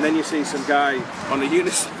 and then you see some guy on a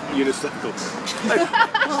unicycle.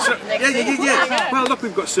 Well, look,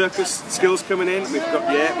 we've got circus skills coming in. We've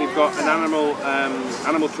got an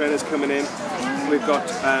animal trainers coming in. We've got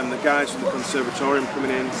the guys from the conservatorium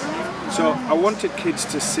coming in. So I wanted kids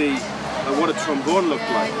to see what a trombone looked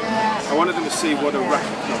like. I wanted them to see what not a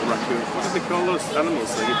raccoon. What do they call those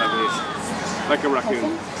animals that you have here? Like a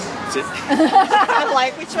raccoon. That's it. I'm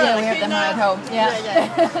like, which one? Yeah, we have them at home.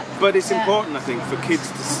 Yeah. But it's important, I think, for kids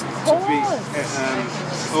to be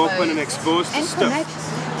open and exposed to stuff. Connect.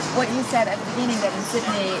 What you said at the beginning, that in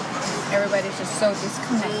Sydney everybody's just so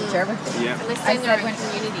disconnected to everything. And they stay in their own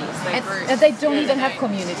communities. They don't even have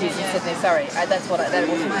communities in Sydney. Sorry, that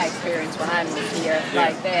was my experience when I moved here.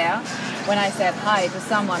 Like there, when I said hi to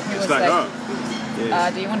someone who was like,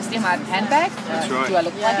 do you want to steal my handbag? That's right. Do I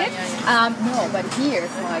look like it? No, but here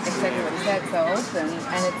it's like exactly what you said, so open,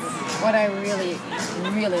 and it's what I really,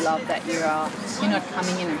 really love, that you're not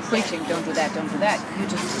coming in and preaching, don't do that, don't do that. You're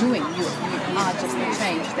just doing. You are just the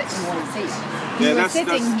change that you want to see. You were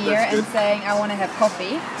sitting here and saying, I want to have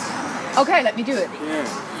coffee. Okay, let me do it.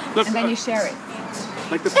 Yeah. Look, and then you share it.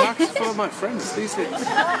 Like the park is full of my friends. These are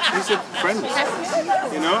friends,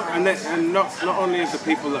 you know. And not only have the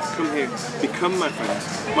people that come here become my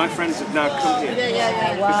friends have now come here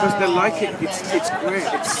because they like it. It's great.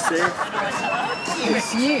 It's safe.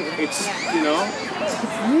 It's you. It's I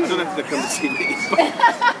don't know if they come to see me.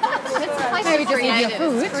 But Maybe just eat your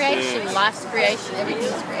food. It's creation, life's creation,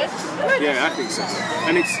 everything's creation. Yeah, I think so.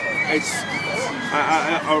 And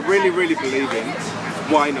I really, really believe in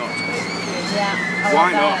why not. Yeah.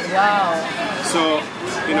 Why not? Wow. So,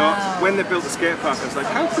 when they built the skate park, I was like,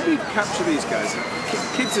 how could we capture these guys?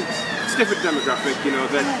 Kids it's a different demographic,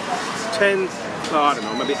 they're 10, I don't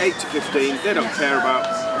know, maybe 8 to 15. They don't care about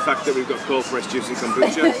the fact that we've got cold pressed juice and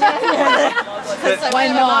kombucha. Why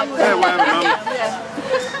not? Yeah, whatever, mum.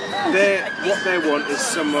 What they want is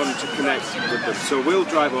someone to connect with them. So we'll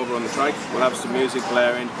drive over on the trike, we'll have some music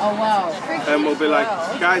blaring. Oh wow. And we'll be like,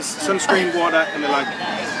 guys, sunscreen, water, and they're like,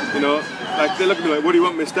 you know, like they look at me like, what do you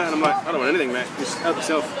want, mister? And I'm like, I don't want anything, mate, just help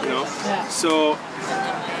yourself, you know. Yeah. So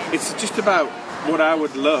it's just about what I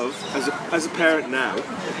would love as a parent now,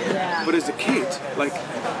 but as a kid, like,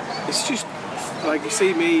 it's just like, you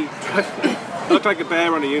see me driving, I look like a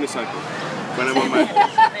bear on a unicycle when I'm on my,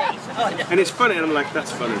 and it's funny, and I'm like,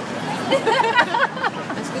 that's funny.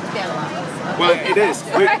 It's good to get a laugh. Well, it is.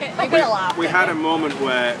 We had a laugh. moment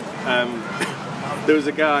where there was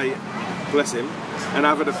a guy, bless him, and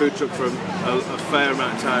I've had a food truck for a fair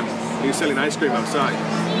amount of time. He was selling ice cream outside,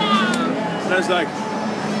 and I was like,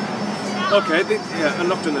 okay, I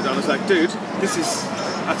knocked on the door. I was like, dude,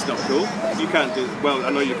 that's not cool. You can't do. Well, I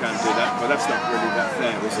know you can't do that, but that's not really that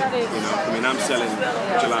fair, is it? You know, I mean, I'm selling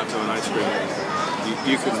gelato and ice cream.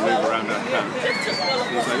 You couldn't move around that can.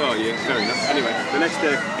 He was like, oh yeah, fair enough. Anyway, the next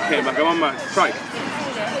day he came back. I'm on my trike,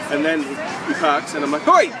 and then he parks, and I'm like,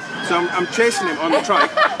 hoi! So I'm chasing him on the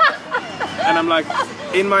trike, and I'm like,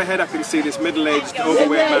 in my head I can see this middle-aged,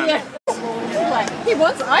 overweight man. He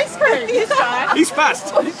wants ice cream. He's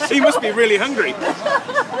fast. He must be really hungry.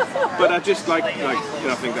 But I just I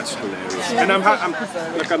think that's hilarious. And I'm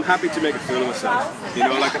happy to make a fool of myself. You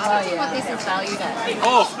know, like. Do you want this as valued at?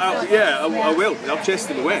 Oh, yeah, I will. I'll chase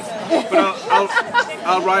them away. But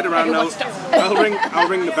I'll ride around. I'll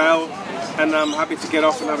ring the bell, and I'm happy to get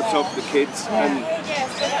off and have a talk with the kids. And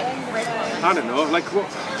I don't know, like what.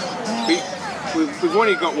 We've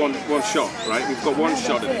only got one shot, right? We've got one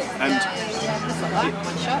shot at it, and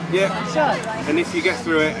yeah. And if you get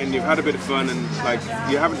through it and you've had a bit of fun and like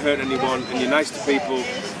you haven't hurt anyone and you're nice to people,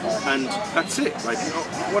 and that's it. Like,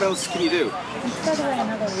 what else can you do? By the way,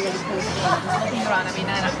 another really cool thing walking around. I mean,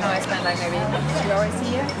 I know I spend like maybe 2 hours a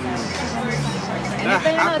year. And if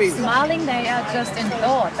they're not smiling, they are just in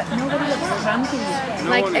thought. But nobody looks grumpy.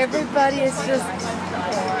 Like everybody is just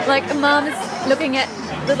like a mom is looking at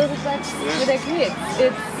the little ducks with their kids.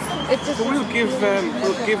 It's just. We'll give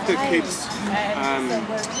the kids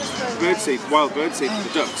wild bird seed to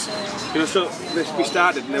the ducks. You know, so we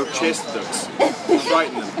started and they'll chase the ducks,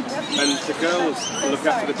 frighten them, and the girls look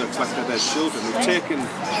after the ducks like they're their children. We've taken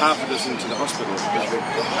half a dozen to the hospital because they've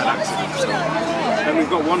had accidents. And we've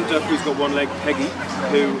got one duck who's got one leg, Peggy,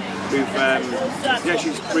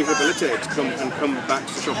 she's rehabilitated to come back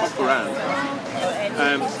to hop around.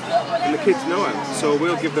 And the kids know her, so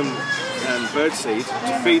we'll give them bird seed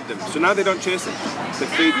to feed them. So now they don't chase them, they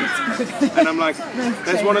feed them. And I'm like,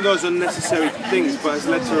 there's one of those unnecessary things, but it's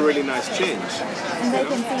led to a really nice change. And they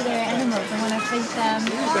can see their animals, and when I feed them,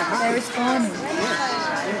 they respond.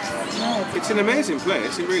 It's an amazing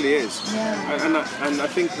place, it really is. Yeah. And I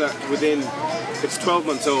think that it's 12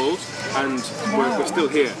 months old, and we're still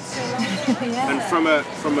here. And from a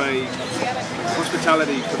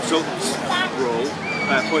hospitality consultant's role,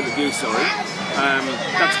 point of view,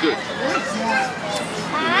 that's good.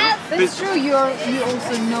 That's true. You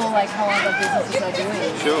also know like how other businesses are doing.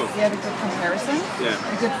 Sure. You have a good comparison. Yeah.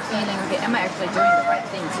 A good feeling. Okay, am I actually doing the right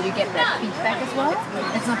thing? So you get that feedback as well.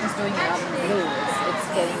 It's not just doing it out in the blue. It's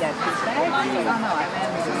getting that feedback. Like, oh no,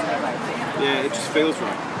 I'm doing the right thing. Yeah, it just feels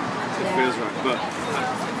right. It feels right. But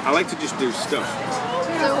I like to just do stuff.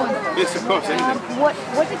 Yes, of course. Anything. What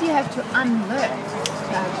did you have to unlearn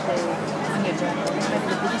actually on your journey? Maybe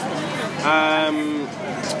the biggest thing.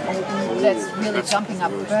 That's really jumping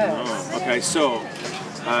up birds. Oh, okay, so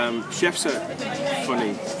chefs are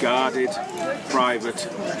funny, guarded, private,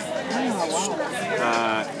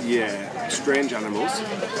 strange animals.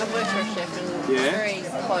 I've worked for a chef and very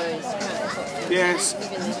closed. Yes.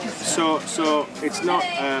 So it's not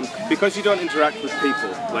because you don't interact with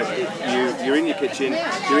people. Like you're in your kitchen,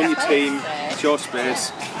 you're in your team, it's your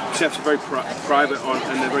space. Chefs are very private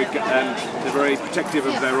and they're very protective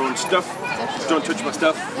of their own stuff. Don't touch my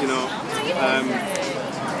stuff, you know.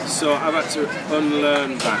 So I've had to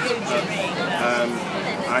unlearn that.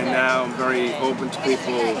 I now am very open to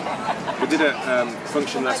people. We did a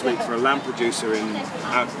function last week for a lamb producer in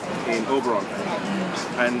Oberon,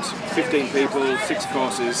 and 15 people, 6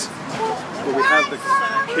 courses. But we had the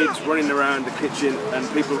kids running around the kitchen and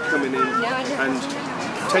people coming in. And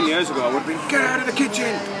 10 years ago, I would have been, get out of the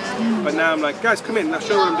kitchen. But now I'm like, guys, come in. I'll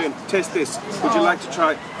show you what I'm doing. Taste this. Would you like to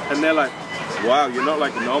try? And they're like, wow, you're not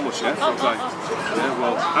like a normal chef. I was like, yeah,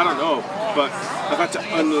 well, I don't know, but I've had to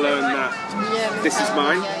unlearn that. This is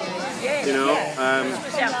mine. you know,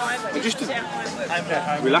 and just to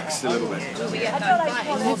relax a little bit. Of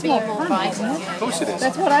course it is.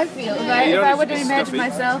 That's what I feel. If I were to imagine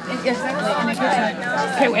myself exactly in a kitchen,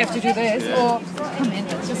 okay, we have to do this, or come in.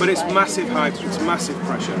 But it's massive hype, it's massive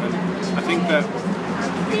pressure, and I think that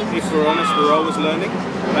if we're honest, we're always learning.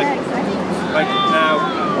 Like now,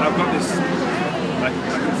 I've got this, like,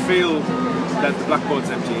 I can feel that the blackboard's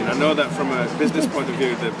empty, and I know that from a business point of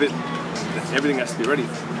view, everything has to be ready.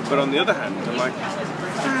 But on the other hand, I'm like,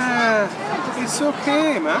 it's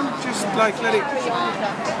okay, man. Just like let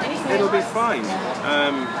it'll be fine.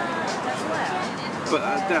 But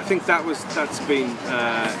I think that's been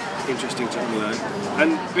interesting to learn,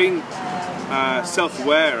 and being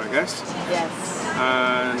self-aware, I guess. Yes.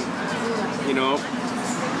 And you know,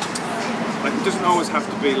 like it doesn't always have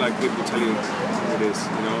to be like people tell you it is.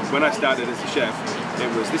 You know, when I started as a chef, it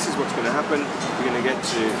was this is what's going to happen. You're going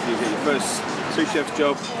to you get your first sous chef's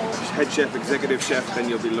job, head chef, executive chef, then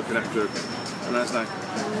you'll be looking after it. And I was like, I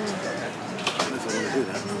don't know if I want to do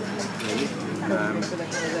that.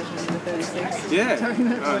 Yeah.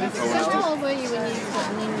 How old were you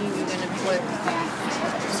when you knew you were going to work?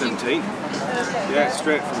 17. Yeah,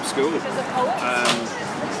 straight from school.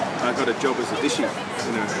 I got a job as a dishie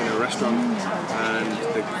in a restaurant, and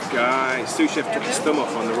the sous chef took his thumb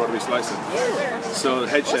off on the rotary slicer. So the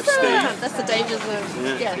head chef Steve. That's the dangers of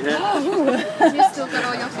yeah. You still got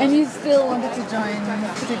all your food. And you still wanted to join,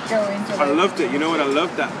 to go into it. I loved it. You know what? I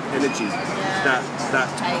loved that energy. Yeah. That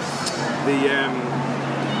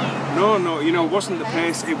no, you know, it wasn't the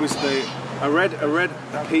pace. It was the. I read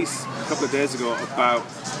a piece a couple of days ago about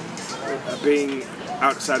being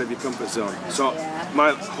outside of your comfort zone. So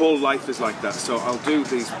my whole life is like that. So I'll do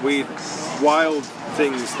these weird, wild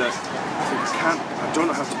things that I don't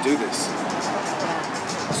know how to do this.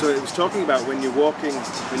 So it was talking about when you're walking,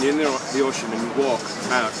 when you're in the ocean and you walk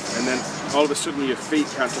out, and then all of a sudden your feet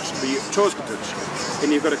can't touch, but your toes can touch,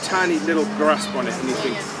 and you've got a tiny little grasp on it, and you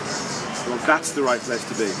think, well, that's the right place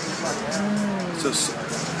to be. So,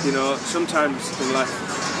 you know, sometimes in life,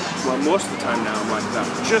 well, most of the time now I'm like that,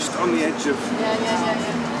 just on the edge of.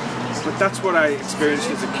 But that's what I experienced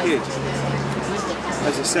as a kid,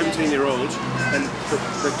 as a 17-year-old, and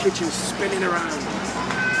the kitchen's spinning around.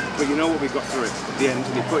 But you know what, we got through it at the end,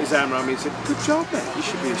 and he put his arm around me and said, "Good job, mate. You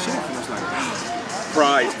should be a chef." And I was like,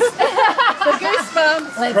 pride. The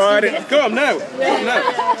goosebumps. Pride. Go on now.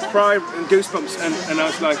 Pride and goosebumps, and I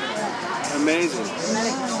was like, amazing.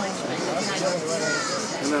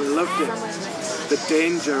 And I loved it. The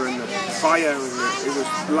danger and the fire, and it was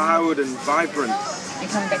loud and vibrant. And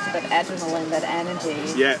coming back to that adrenaline, that energy.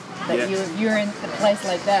 That you're in a place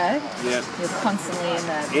like that. Yeah. You're constantly in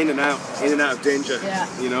that. In and out of danger. Yeah.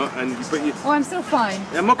 You know, but you. Oh, I'm still fine.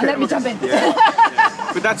 I'm okay. Let me jump in. Yeah.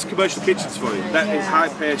 But that's commercial kitchens for you. That is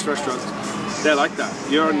high-paced restaurants. They're like that.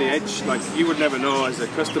 You're on the edge. Like you would never know as a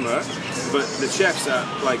customer, but the chefs are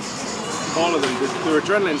like. All of them, their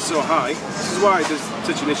adrenaline's so high. This is why there's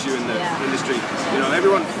such an issue in the industry. You know,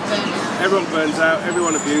 everyone burns out,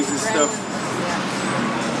 everyone abuses stuff,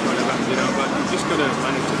 whatever. You know, but you've just got to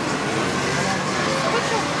manage it. What's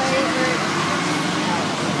your favourite?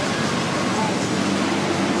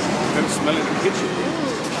 I'm smelling the kitchen.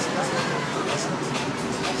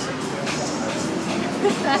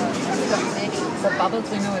 The bubbles,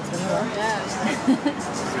 we know it's vanilla.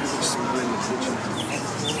 Smelling the kitchen.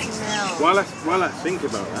 While I think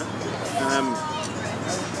about that,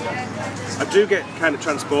 I do get kind of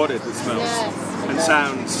transported with smells and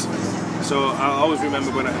sounds. So I'll always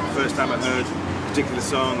remember when the first time I heard a particular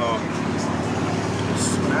song or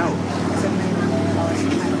smell.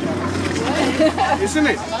 Isn't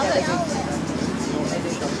it?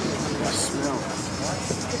 Smell.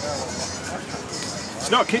 It's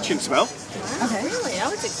not a kitchen smell. Okay. Really? I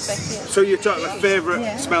was expecting. So you're talking a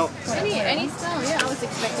favourite smell? Any smell, I was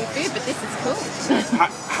expecting food, but this is cool.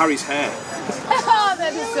 Harry's hair. Oh,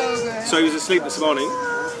 that is so good. So he was asleep this morning,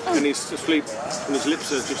 and he's asleep, and his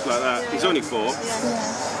lips are just like that. He's only 4,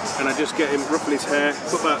 and I just get him, ruffle his hair,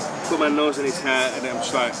 put my nose in his hair, and I'm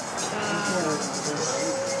just like,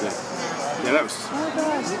 yeah, that was.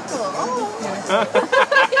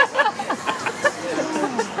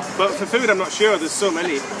 But for food, I'm not sure. There's so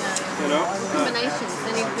many, you know. Combinations.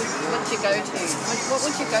 What's your go-to? What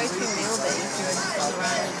would your go-to meal be if you were just on the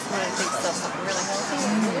road and just wanted to do something really healthy?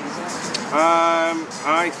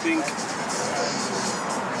 I think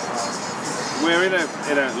we're in a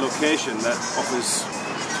location that offers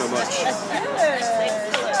so much.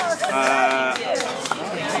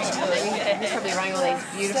 You're probably running all these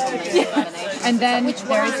beautiful meal combinations. And then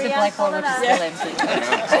there is the black hole, which is still empty.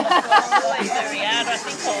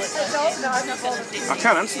 I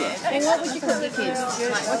can't answer that. And what would you cook your kids?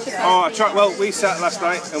 Like, what's your Oh, I tried. Well, we sat last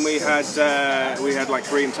night and we had like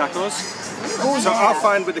Korean tacos. So I'll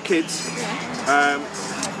find with the kids.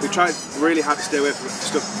 We tried really hard to stay away from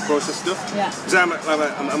processed stuff. Yeah. Because I'm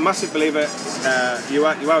a massive believer. You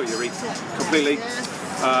out, you eat completely.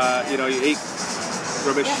 You know, you eat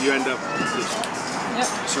rubbish, you end up.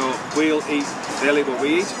 So we'll eat. They'll eat what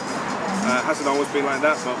we eat. Hasn't always been like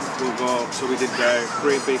that, but we'll go. So we did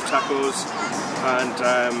Korean beef tacos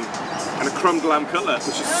and a crumbed lamb cutlet,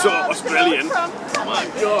 which is so Australian. Oh my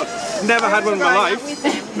god! Never had one in my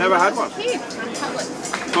life. Never had one.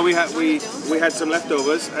 But we had some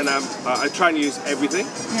leftovers, and I try and use everything.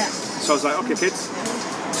 Yeah. So I was like, okay, kids.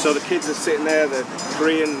 So the kids are sitting there, the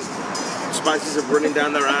Korean spices are running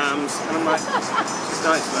down their arms, and I'm like, it's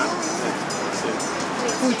nice, man.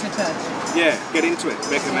 Food to touch. Yeah, get into it,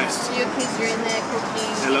 make a mess. So your kids are in there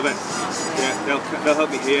cooking? They love it. Yeah, they'll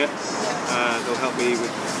help me here. They'll help me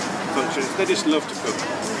with functions. They just love to cook.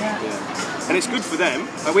 Yeah. And it's good for them.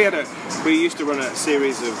 We used to run a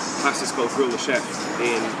series of classes called Grill the Chef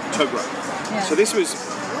in Tuggerah. Yeah. So this was.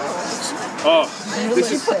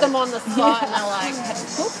 You put them on the spot and they're like, have to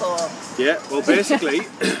cook or? Yeah, well basically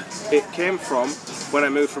it came from when I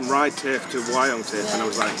moved from Ride TAFE to Wyong TAFE, and I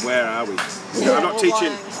was like, where are we? You know, I'm not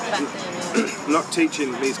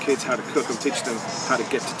teaching these kids how to cook, I'm teaching them how to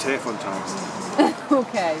get to TAFE on time.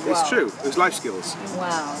 Okay, wow. It's true, it was life skills.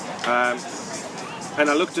 Wow. And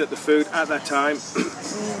I looked at the food at that time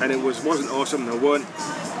and it wasn't awesome, there weren't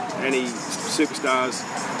any superstars.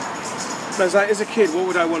 I was like, as a kid, what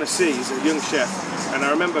would I want to see as a young chef? And I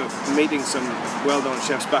remember meeting some well-known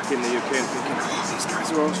chefs back in the UK and thinking, oh, these guys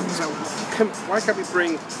are awesome. Like, why can't we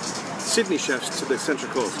bring Sydney chefs to the Central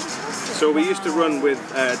Coast? So we used to run with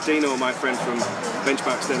Dino, my friend from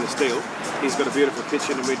Benchmark Stainless Steel. He's got a beautiful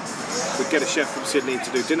kitchen, and we'd get a chef from Sydney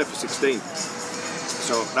to do dinner for 16.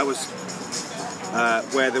 So that was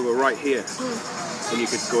where they were right here. And you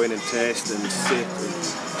could go in and taste and sit.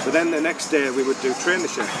 But then the next day we would do Train the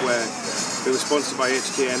Chef, where we were sponsored by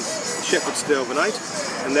HKN. The chef would stay overnight,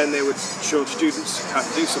 and then they would show students how to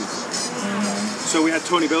do something. So we had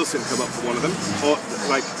Tony Bilson come up for one of them,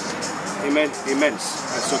 immense.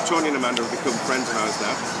 So Tony and Amanda have become friends of ours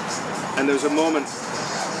now. And there was a moment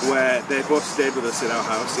where they both stayed with us in our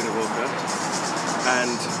house in Avoca,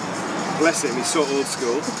 and bless him, he's so old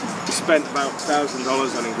school. He spent about $1,000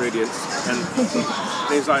 on ingredients, and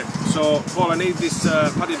he was like, so Paul, I need this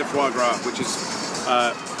pâté de foie gras, which is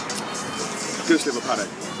goose liver pâté.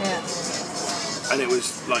 Yeah. And it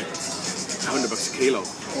was like $100 a kilo.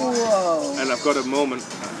 Whoa. And I've got a moment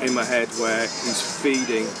in my head where he's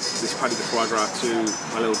feeding this pâté de foie gras to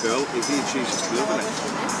my little girl. She's just loving it.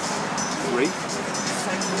 3.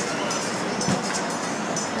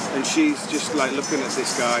 And she's just like looking at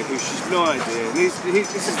this guy who she's no idea. And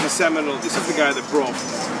this is the seminal, this is the guy that brought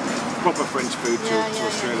proper French food to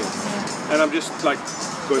Australia. And I'm just like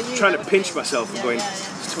trying to pinch myself and going,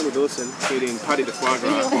 it's Tony Bilson feeding pâté de foie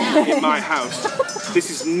gras in my house. This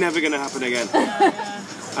is never going to happen again.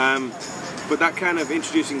 But that kind of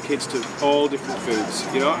introducing kids to all different foods,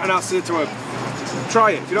 you know, and I'll say to her,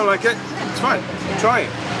 try it. If you don't like it, it's fine. Try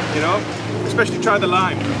it, you know, especially try the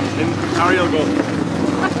lime. And Ariel will go,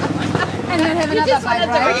 And then have another bite,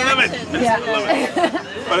 right? I love it. Yeah. I love it.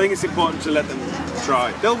 But I think it's important to let them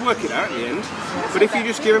try. They'll work it out in the end. But if you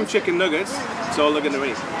just give them chicken nuggets, it's all they're going to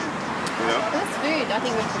eat. You know? That's food. I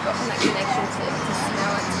think we've forgotten that connection to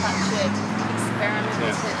smell it, touch it, experiment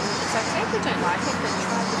with it. And it's okay if we don't like it, but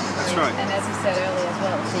try it. That's right. And as you said earlier as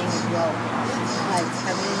well, seeing as well, like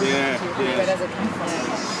having where does it come from?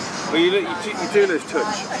 Well, you do lose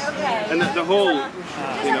touch, and the whole,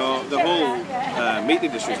 you know, the whole meat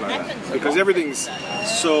industry is like that, because everything's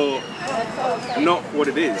so not what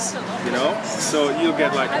it is, you know. So you'll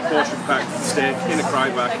get like a portion packed steak in a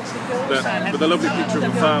cry back with a lovely picture of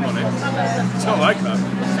a farm on it. It's not like that.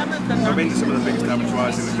 I've been to some of the biggest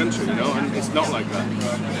abattoirs in the country, you know, and it's not like that.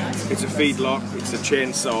 It's a feedlot, it's a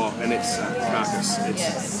chainsaw, and it's a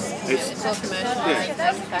carcass. It's all commercial,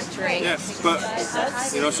 manufacturing. Yeah, but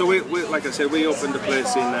you know, so we like I said, we opened a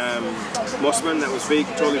place in Mossman that was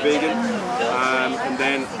vegan, totally vegan, and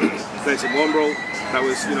then a place in Wombrel that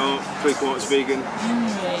was, you know, 3/4 vegan,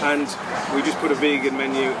 and we just put a vegan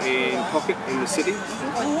menu in Pocket in the city,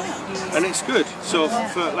 and it's good. So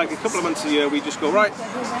for like a couple of months a year, we just go right,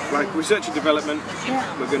 like research and development,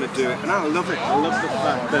 we're going to do it, and I love it. I love the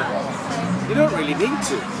fact that you don't really need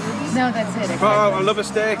to. No, that's it. But I love a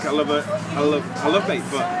steak. I love meat,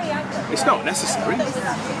 but it's not necessary.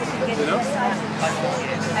 You know.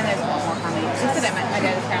 And there's one more coming. Yesterday, my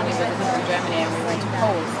dad was apparently with us in Germany, and we went to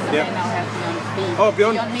Poles, and they now have beef, Oh,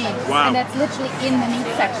 Beyond Meat. Wow. And that's literally in the meat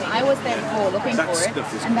section. I was there before looking That for it,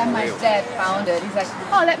 stuff is and then my unreal. dad found it. He's like,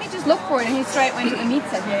 oh, let me just look for it, and he straight went to the meat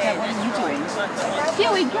section. He's like, what are you doing?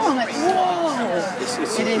 Here we go. I'm like, whoa. It's It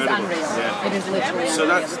is incredible. unreal. Yeah. It is literally So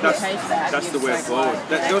unreal. that's If you taste that, the you're way just forward.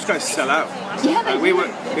 like, Those guys sell out. Yeah, they we do.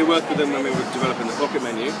 worked with them when we were developing the pocket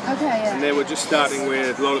menu, Okay, yeah. and they were just starting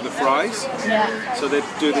with a lot of the fries. Yeah. So they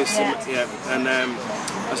do this, Yeah. and I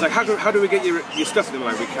was like, how do we get your stuff? And they were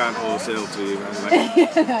like, we can't wholesale to you. And I'm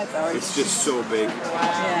like, That's always it's just so big, but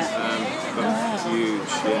huge.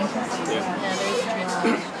 Yeah.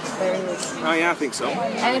 very rich. Oh yeah, I think so.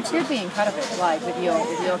 And it's good being part of it, like with your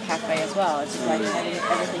cafe as well. It's just like having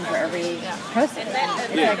everything for every person.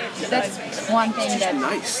 Yeah. Like, that's one thing that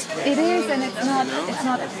Nice. it is, and it's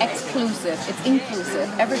not exclusive. It's inclusive.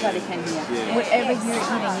 Everybody can hear. Yeah. Whatever you're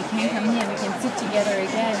eating, you can come here and we can sit together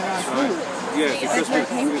again around food. Yeah, because That's where it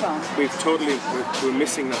came from. we're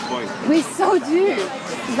missing that point. We so do.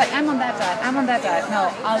 It's like, I'm on that diet, I'm on that diet.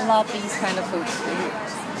 No, I love these kind of foods.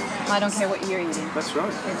 I don't care what you're eating. That's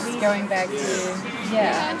right. It's going back to,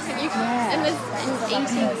 And there's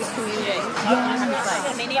eating with community.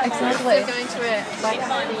 Exactly. So going to a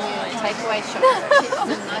takeaway shop, chips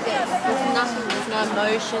and nuggets, there's nothing, there's no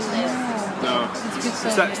emotion, No,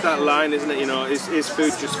 it's that line, isn't it? You know, is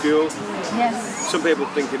food just fuel? Yes. Some people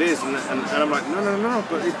think it is, and I'm like, no,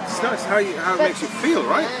 but it's not. It's how it makes you feel,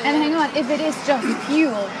 right? And hang on, if it is just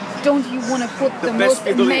fuel, don't you want to put the most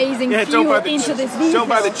fuel amazing fuel into this vehicle? Don't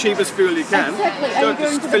buy the cheapest fuel you can. Exactly. Don't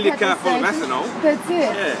just fill your car full of ethanol. That's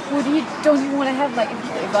it. Yeah. Don't you want to have, like,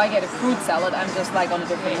 if I get a fruit salad, I'm just like on a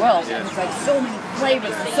different world. Yeah. And it's like so many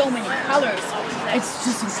flavors and so many colors. It's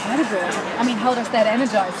just incredible. I mean, how does that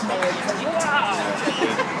energize me? It's like, wow.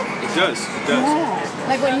 It does. Yeah.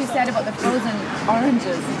 Like what you said about the frozen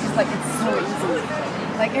oranges, it's just like, it's so easy.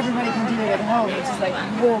 Like everybody can do it at home. It's just like,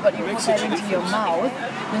 whoa, but you put that into your mouth.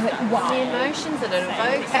 It's like, wow. the emotions that it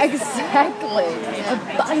evokes. Exactly.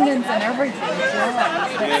 Abundance and everything.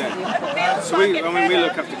 Yeah. So we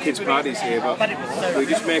look after kids' parties here, but we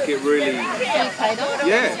just make it really.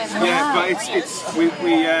 Yeah. But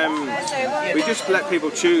we just let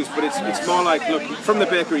people choose. But it's more like, look, from the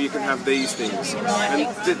bakery you can have these things, and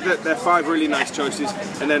they're 5 really nice choices.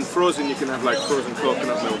 And then frozen, you can have like frozen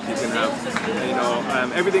coconut milk. You can have,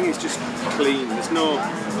 everything is just clean. It's not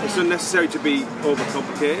necessary to be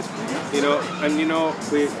overcomplicated, And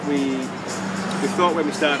we thought when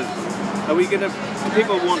we started, do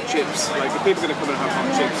people want chips? Like, are people gonna come and have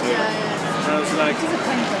hot chips here? And I was like,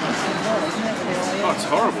 oh, it's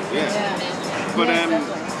horrible, But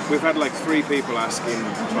we've had like 3 people ask in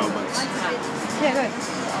 12 months. Yeah, good.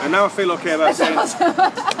 And now I feel okay about saying,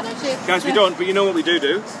 guys, we don't. But you know what we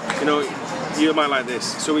do? You might like this.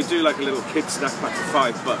 So we do like a little kid snack pack for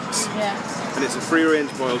 $5. Yeah. And it's a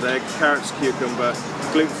free-range boiled egg, carrots, cucumber,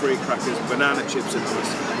 gluten-free crackers, banana chips, and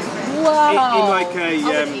hummus. Wow.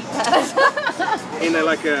 In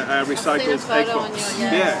like a recycled egg box.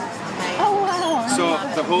 Yeah. Oh wow. So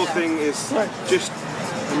the whole thing is just.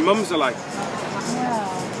 And mums are like, Wow.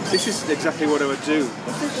 this is exactly what I would do.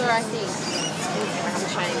 This is where I think things have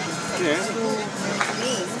changed.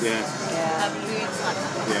 Yeah. Have foods like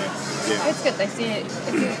that. Yeah. It's good. They see it.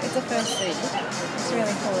 It's a first seed. It's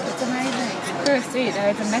really cool. It's amazing. First seed.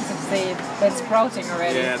 It's a massive seed that's sprouting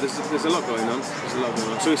already. Yeah, there's a lot going on.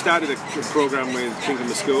 So we started a program with Kingdom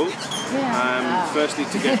of School. Firstly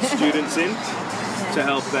to get students in, to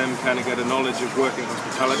help them kind of get a knowledge of working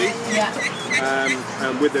hospitality.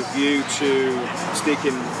 And with a view to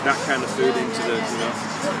sticking that kind of food into the,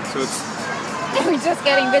 So it's. We're just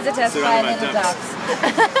getting visitors by little ducks.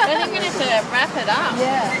 I think we're going to have to wrap it up.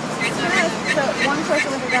 Yeah. So one question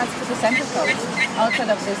with regards to the Central Coast, outside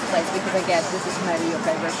of this place, because I guess this is maybe your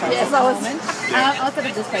favorite shop at the moment. Outside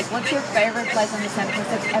of this place, what's your favorite place on the Central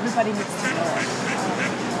Coast that everybody needs to know?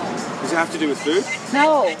 Does it have to do with food?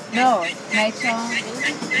 No. Nature,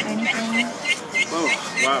 anything. Oh,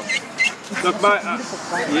 wow. Look, I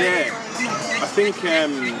think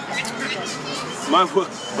my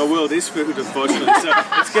world is food, unfortunately. So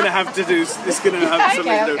it's going to have something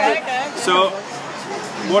to do with it. So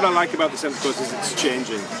what I like about the Central Coast is it's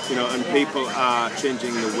changing, and people are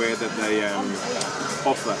changing the way that they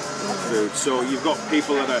offer food. So you've got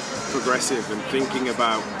people that are progressive and thinking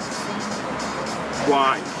about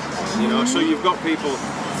why, So you've got people,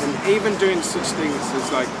 and even doing such things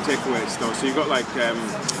as like takeaway stores. So you've got like,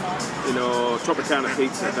 Tropicana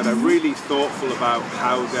Pizza that are really thoughtful about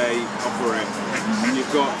how they operate.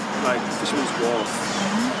 You've got like Fisherman's Wharf,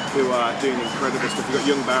 who are doing incredible stuff. You've got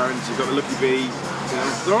Young Barons, you've got the Lucky Bee, You know,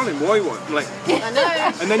 they're all in boy one. Like, I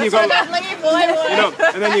know. and then you've got, you know,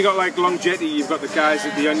 and then you got like Longevity. You've got the guys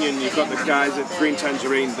at the Onion. You've got the guys at Green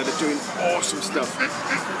Tangerine that are doing awesome stuff.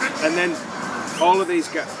 And then all of these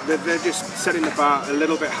guys, they're just setting the bar a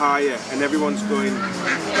little bit higher, and everyone's going,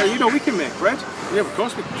 well, you know, we can make bread. Yeah, of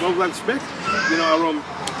course we can. Well, let's make, you know, our own.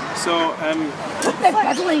 So, they're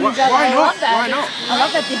battling each other. why I love that. Why not? I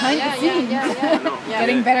love that behind the scenes.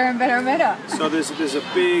 Getting better and better and better. So there's a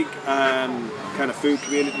big kind of food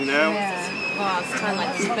community now. Yeah. Oh, it's kind of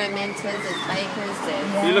like there's fermenters, there's bakers,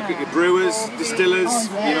 there's... You look at your brewers, distillers,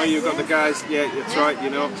 you know, you've got the guys, yeah, that's right, you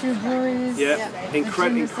know. True breweries. Yeah,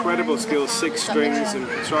 incredible skills, 6 strings, and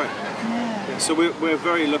that's right. Yeah, so we're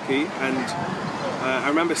very lucky, and I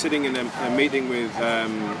remember sitting in a meeting with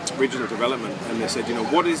regional development, and they said, you know,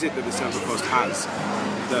 what is it that the Central Coast has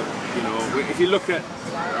that, you know, if you look at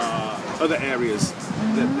other areas,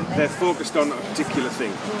 they're focused on a particular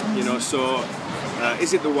thing, you know, so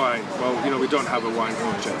is it the wine? Well, you know, we don't have a wine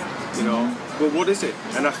culture, you know, well, what is it?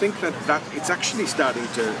 And I think that it's actually starting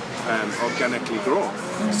to organically grow.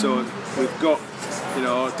 So we've got, you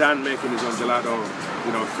know, Dan making his own gelato,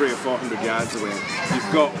 you know, 300 or 400 yards away.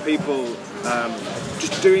 You've got people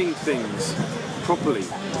just doing things properly,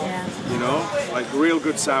 you know, like real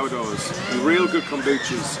good sourdoughs, real good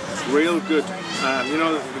kombuchas, real good, you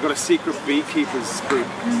know, we've got a secret beekeepers group.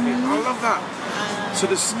 I love that. So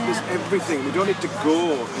there's everything. We don't need to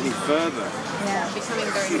go any further. Yeah, becoming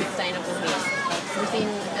very sustainable here. Within,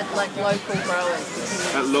 at like local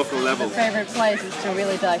growers. At local level. The favourite place is to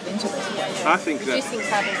really dive into it. I think that. Reducing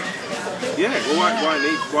carbon. Yeah, well,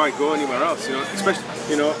 why go anywhere else? You know, especially,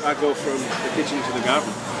 you know, I go from the kitchen to the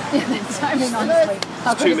garden. I mean, honestly,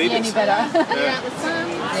 how could it be any better? You're out the sun.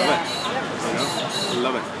 You know,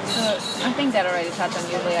 love it. So I think that already touched on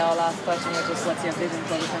usually our last question, which is what's your vision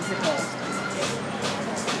for the Country Coast?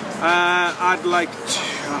 I'd like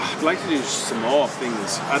to do some more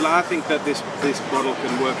things. I think that this model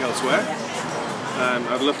can work elsewhere.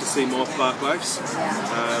 I'd love to see more Park Lives.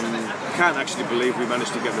 I can't actually believe we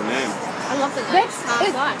managed to get the name. I love the name.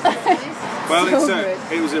 Park Life. Well, So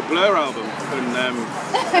it was a Blur album, and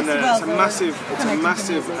it's a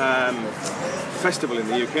massive festival in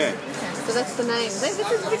the UK. So that's the name. This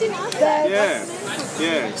is pretty nice.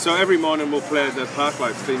 Yeah. So every morning we'll play the Park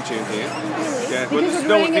Life theme tune here. Yeah, but Because there's it's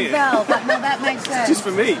no one ringing a here. bell, but no, that makes sense. Just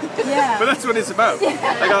for me. Yeah. But that's what it's about.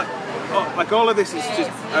 Like all of this is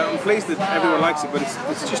just. I'm pleased that everyone likes it, but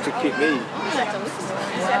it's just to keep me.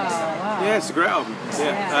 Wow. Yeah, it's a great album.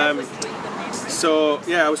 Yeah. So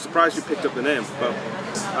yeah, I was surprised we picked up the name, but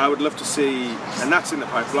I would love to see, and that's in the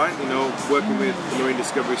pipeline. You know, working with the Marine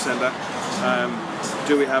Discovery Centre.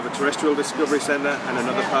 Do we have a terrestrial discovery centre and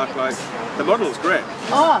another park life? The model is great.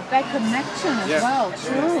 Oh, that connection as well.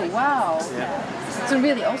 True. Wow. Yeah. So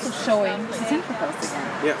really also showing the Central Coast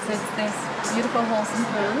again. Yeah. So it's this beautiful wholesome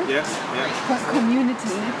food.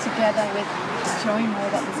 Community together with showing more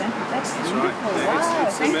about the Central. That's beautiful. Right. Yeah, wow.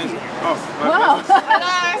 it's Thank amazing. you. Oh, Wow.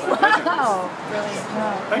 Hello. Wow. Brilliant.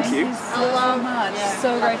 Wow. Thank you. So much. So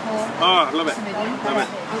grateful. Oh, I love it. To meet you. Love it.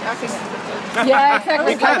 Yeah,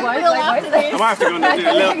 exactly. Likewise. I might have to go and do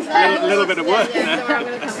a little bit of work. So I'm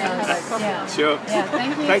going to come down and have coffee. Yeah. Sure. Yeah,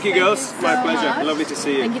 thank you. Thank you, girls. so My pleasure. much. Lovely to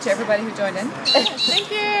see you. Thank you to everybody who joined in. Thank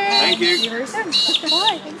you. Thank you. See you very soon.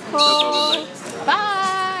 Bye. Thanks, No problem, mate.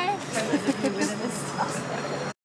 Bye.